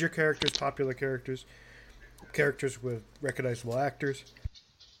off major characters, popular characters, characters with recognizable actors.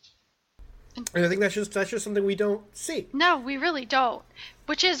 And I think that's just something we don't see. No, we really don't.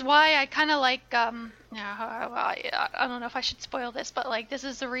 Which is why I kind of like, I don't know if I should spoil this, but like this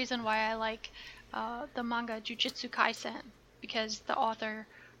is the reason why I like the manga Jujutsu Kaisen, because the author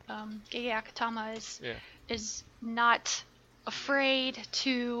Gege Akutama is not afraid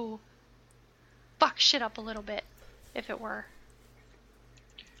to fuck shit up a little bit, if it were.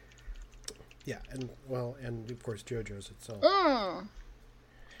 Yeah, and of course JoJo's itself.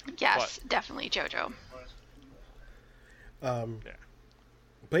 Yes, definitely JoJo.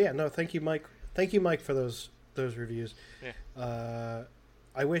 But yeah, no, thank you, Mike. Thank you, Mike, for those reviews. Yeah.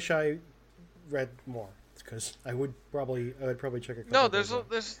 I wish I read more, because I would probably check a couple. No,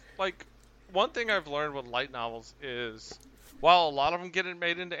 there's like one thing I've learned with light novels is, while a lot of them get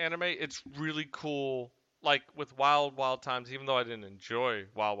made into anime, it's really cool. Like with Wild Wild Times, even though I didn't enjoy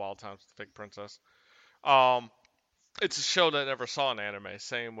Wild Times, The Fake Princess, it's a show that I never saw an anime.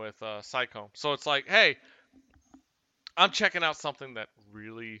 Same with Psychome. So it's like, hey, I'm checking out something that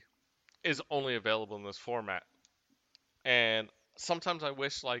really is only available in this format. And sometimes I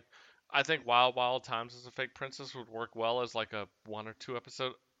wish, like, I think Wild Wild Times as a Fake Princess would work well as like a 1 or 2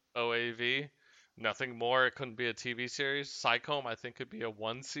 episode OAV. Nothing more. It couldn't be a TV series. Psychome, I think, could be a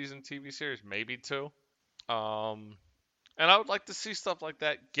 1-season TV series, maybe 2. And I would like to see stuff like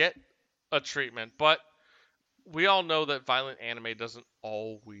that get a treatment, but we all know that violent anime doesn't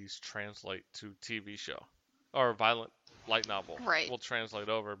always translate to TV show, or violent light novel will translate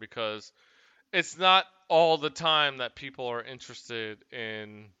over, because it's not all the time that people are interested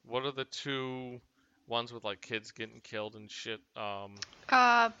in. What are the 2 ones with like kids getting killed and shit?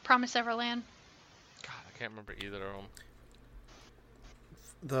 Promise Neverland. God, I can't remember either of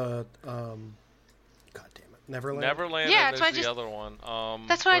them. God damn it, Neverland. Neverland. Yeah, and there's the other one.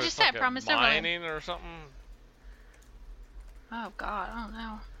 That's what I just said. Promise Neverland. Mining or something. Oh God, I don't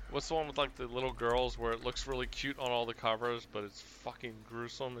know. What's the one with like the little girls where it looks really cute on all the covers, but it's fucking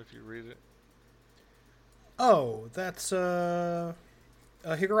gruesome if you read it? Oh, that's Higurashi.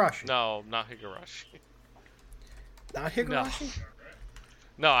 No, not Higurashi. Not Higurashi?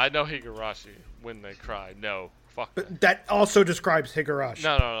 No, I know Higurashi. When They Cry. No, fuck. But that also describes Higurashi.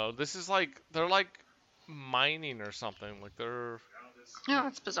 No. This is like, they're like mining or something. Like they're... Oh,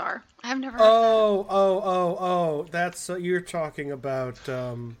 that's bizarre. I've never heard of that. Oh. That's, you're talking about,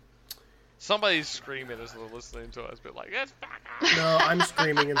 Somebody's screaming as they're listening to us, but like, it's fucking... No, I'm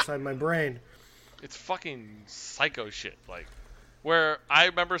screaming inside my brain. It's fucking psycho shit. Like, where I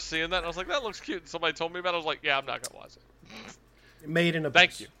remember seeing that, and I was like, that looks cute. And somebody told me about it, I was like, yeah, I'm not gonna watch it. Made in Abyss.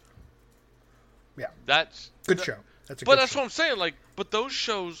 Thank you. Yeah. That's... Good show. That's what I'm saying, like, but those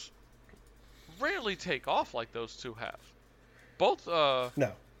shows rarely take off like those 2 have. Both,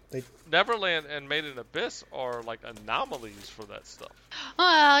 No. Neverland and Made in Abyss are like anomalies for that stuff.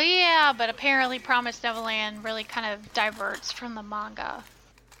 Well, yeah, but apparently Promised Neverland really kind of diverts from the manga.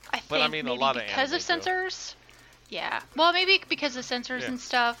 I think maybe a lot because of censors. Do. Yeah. Well, maybe because of censors and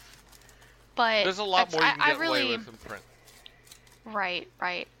stuff. But there's a lot more you can get away with in print. Right.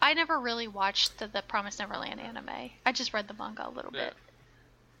 I never really watched the Promised Neverland anime. I just read the manga a little bit.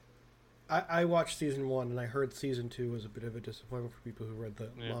 I watched season 1, and I heard season 2 was a bit of a disappointment for people who read the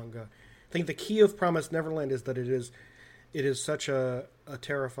manga. I think the key of Promised Neverland is that it is such a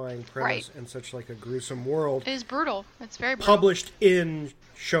terrifying premise and such like a gruesome world. It is brutal. It's very brutal. Published in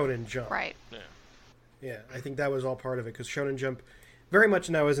Shonen Jump. Right. Yeah, I think that was all part of it, because Shonen Jump very much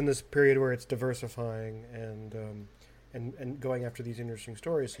now is in this period where it's diversifying and going after these interesting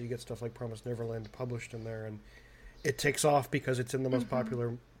stories. So you get stuff like Promised Neverland published in there, and it takes off because it's in the most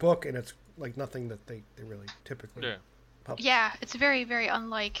popular book, and it's like nothing that they really typically publish. Yeah, it's very, very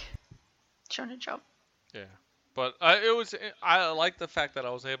unlike Shonen Jump. Yeah, but I like the fact that I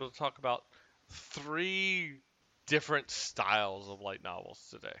was able to talk about 3 different styles of light novels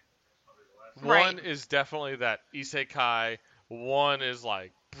today. One is definitely that isekai, one is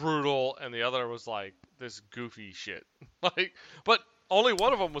like brutal, and the other was like this goofy shit. But only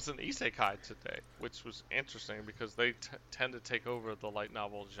one of them was an isekai today, which was interesting because they tend to take over the light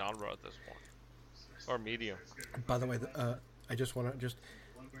novel genre at this point, or medium. By the way, I just want to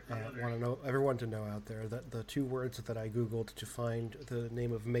know everyone to know out there that the 2 words that I googled to find the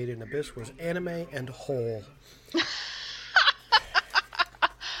name of Made in Abyss was anime and hole.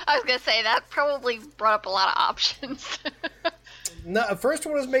 I was gonna say that probably brought up a lot of options. No, first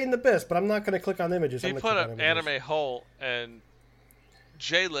one was Made in Abyss, but I'm not going to click on images. He put up Anime Hole, and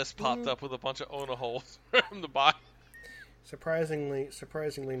J-List popped up with a bunch of Ona holes for him to buy. Surprisingly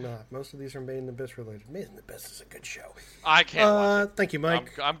not. Most of these are Made in Abyss related. Made in Abyss is a good show. I can't watch it. Thank you,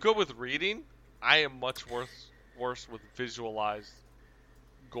 Mike. I'm good with reading. I am much worse with visualized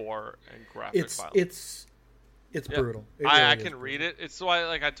gore and graphic violence. It's brutal. I can read it. It's why,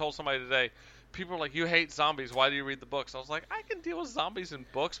 like, I told somebody today, people are like, you hate zombies, why do you read the books? I was like, I can deal with zombies in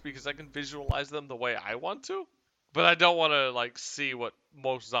books because I can visualize them the way I want to. But I don't want to, like, see what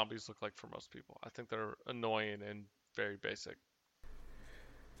most zombies look like for most people. I think they're annoying and very basic.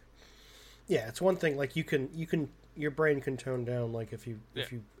 Yeah, it's one thing, like, your brain can tone down, like, if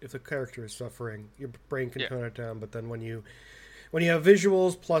the character is suffering, your brain can tone it down, but then when you have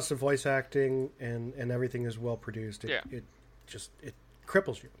visuals plus the voice acting and everything is well produced, it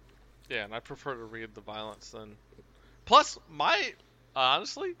cripples you. Yeah, and I prefer to read the violence than. Plus,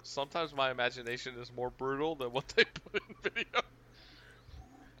 honestly, sometimes my imagination is more brutal than what they put in video.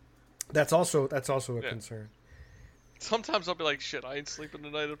 That's also a concern. Sometimes I'll be like, shit, I ain't sleeping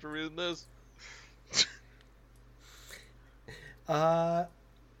tonight after reading this.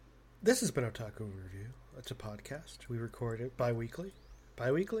 This has been Otaku Review. It's a podcast. We record it bi-weekly.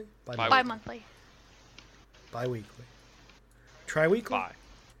 Bi-weekly? Bi-monthly. Bi-weekly. Tri-weekly?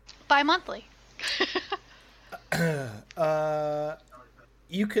 Bi-monthly.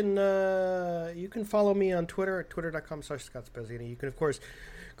 You can follow me on Twitter at twitter.com/ScottSpazzini. You can, of course,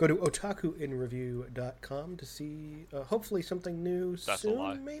 go to otakuinreview.com to see hopefully something new soon, a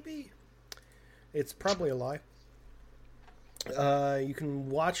lie. maybe. It's probably a lie. You can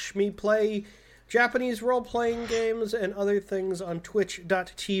watch me play Japanese role-playing games and other things on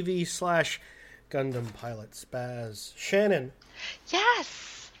twitch.tv/GundamPilotSpaz. Shannon. Yes.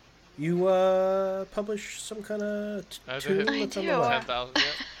 You publish some kind of tune that's on the web. 10,000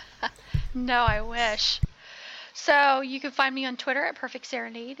 yet? No, I wish. So you can find me on Twitter at Perfect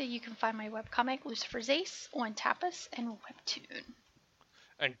Serenade. You can find my webcomic Lucifer's Ace on Tapas and Webtoon.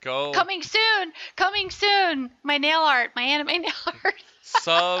 And go coming soon. My nail art, my anime nail art.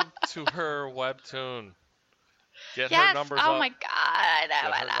 Sub to her Webtoon. Get her numbers up. Oh my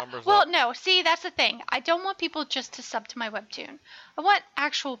god. Well, no, see, that's the thing. I don't want people just to sub to my Webtoon. I want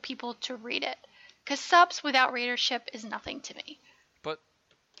actual people to read it. Because subs without readership is nothing to me. But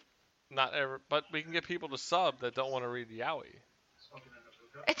but we can get people to sub that don't want to read Yaoi.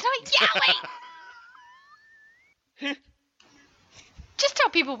 It's not Yaoi! Just tell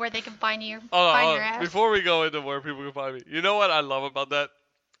people where they can find you. Find your ass. Before we go into where people can find me, you know what I love about that?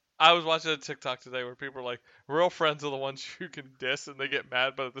 I was watching a TikTok today where people are like, real friends are the ones you can diss and they get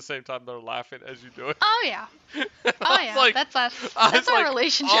mad, but at the same time they're laughing as you do it. Oh yeah. Oh yeah. Like, that's us. That's our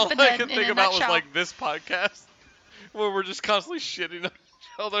relationship. All I could think about was like this podcast where we're just constantly shitting on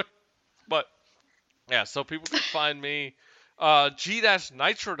each other. But yeah, so people can find me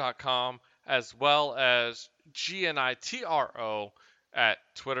g-nitro.com as well as GNITRO at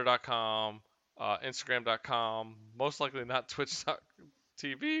twitter.com, instagram.com, most likely not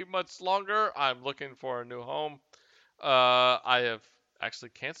twitch.tv much longer. I'm looking for a new home. I have actually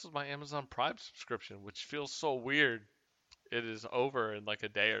canceled my Amazon Prime subscription, which feels so weird. It is over in like a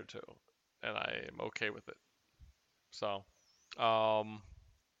day or two, and I am okay with it. So,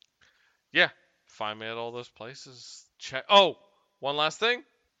 yeah, find me at all those places. Check. Oh, one last thing.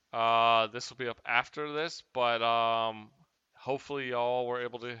 This will be up after this, but hopefully y'all were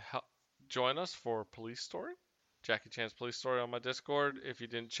able to join us for Police Story, Jackie Chan's Police Story on my Discord. If you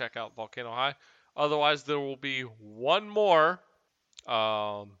didn't check out Volcano High, otherwise there will be one more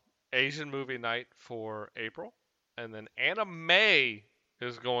Asian movie night for April, and then anime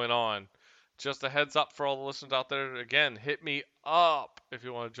is going on. Just a heads up for all the listeners out there. Again, hit me up if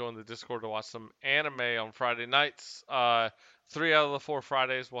you want to join the Discord to watch some anime on Friday nights. 3 out of the 4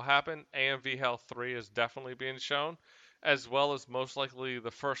 Fridays will happen. AMV Hell 3 is definitely being shown, as well as most likely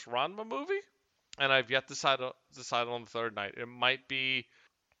the first Ranma movie. And I've yet to decide on the third night. It might be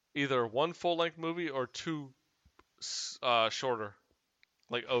either one full-length movie or 2 shorter,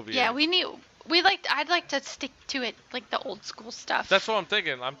 like OVA. Yeah, I'd like to stick to it, like the old school stuff. That's what I'm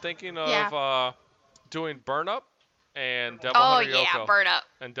thinking. I'm thinking of doing Burn Up and Devil Hunter Yoko. Oh yeah, Burn Up.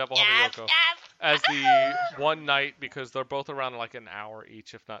 And Devil Hunter Yoko. As the one night, because they're both around like an hour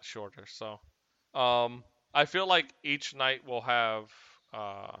each, if not shorter. So, I feel like each night will have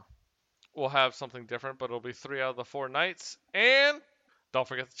something different, but it'll be 3 out of the 4 nights. And don't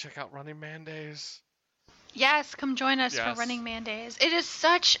forget to check out Running Man Days. Yes, come join us for Running Man Days. It is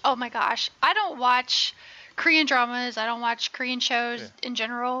such, oh my gosh, I don't watch Korean dramas. I don't watch Korean shows in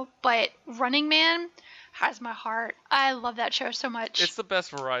general, but Running Man has my heart. I love that show so much. It's the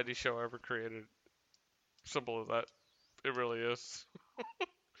best variety show ever created. Simple as that. It really is.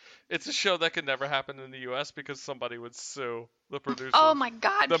 It's a show that could never happen in the U.S. because somebody would sue the producer. Oh my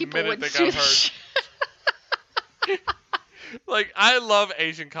God, the people minute would they got hurt. Like, I love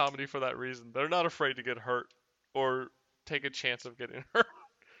Asian comedy for that reason. They're not afraid to get hurt or take a chance of getting hurt.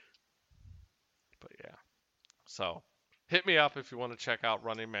 But yeah. So, hit me up if you want to check out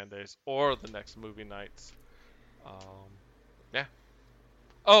Running Man Days or the next movie nights. Yeah.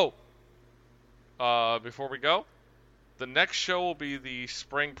 Oh! Before we go, the next show will be the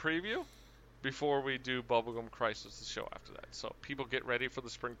spring preview before we do Bubblegum Crisis, the show after that. So, people get ready for the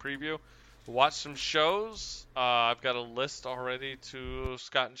spring preview. Watch some shows. I've got a list already to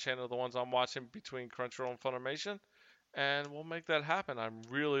Scott and Shannon, the ones I'm watching between Crunchyroll and Funimation, and we'll make that happen. I'm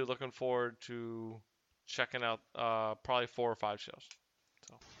really looking forward to checking out probably 4 or 5 shows.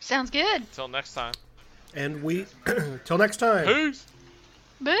 So, sounds good. Until next time. And we, till next time. Peace.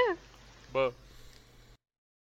 Boo. Bye.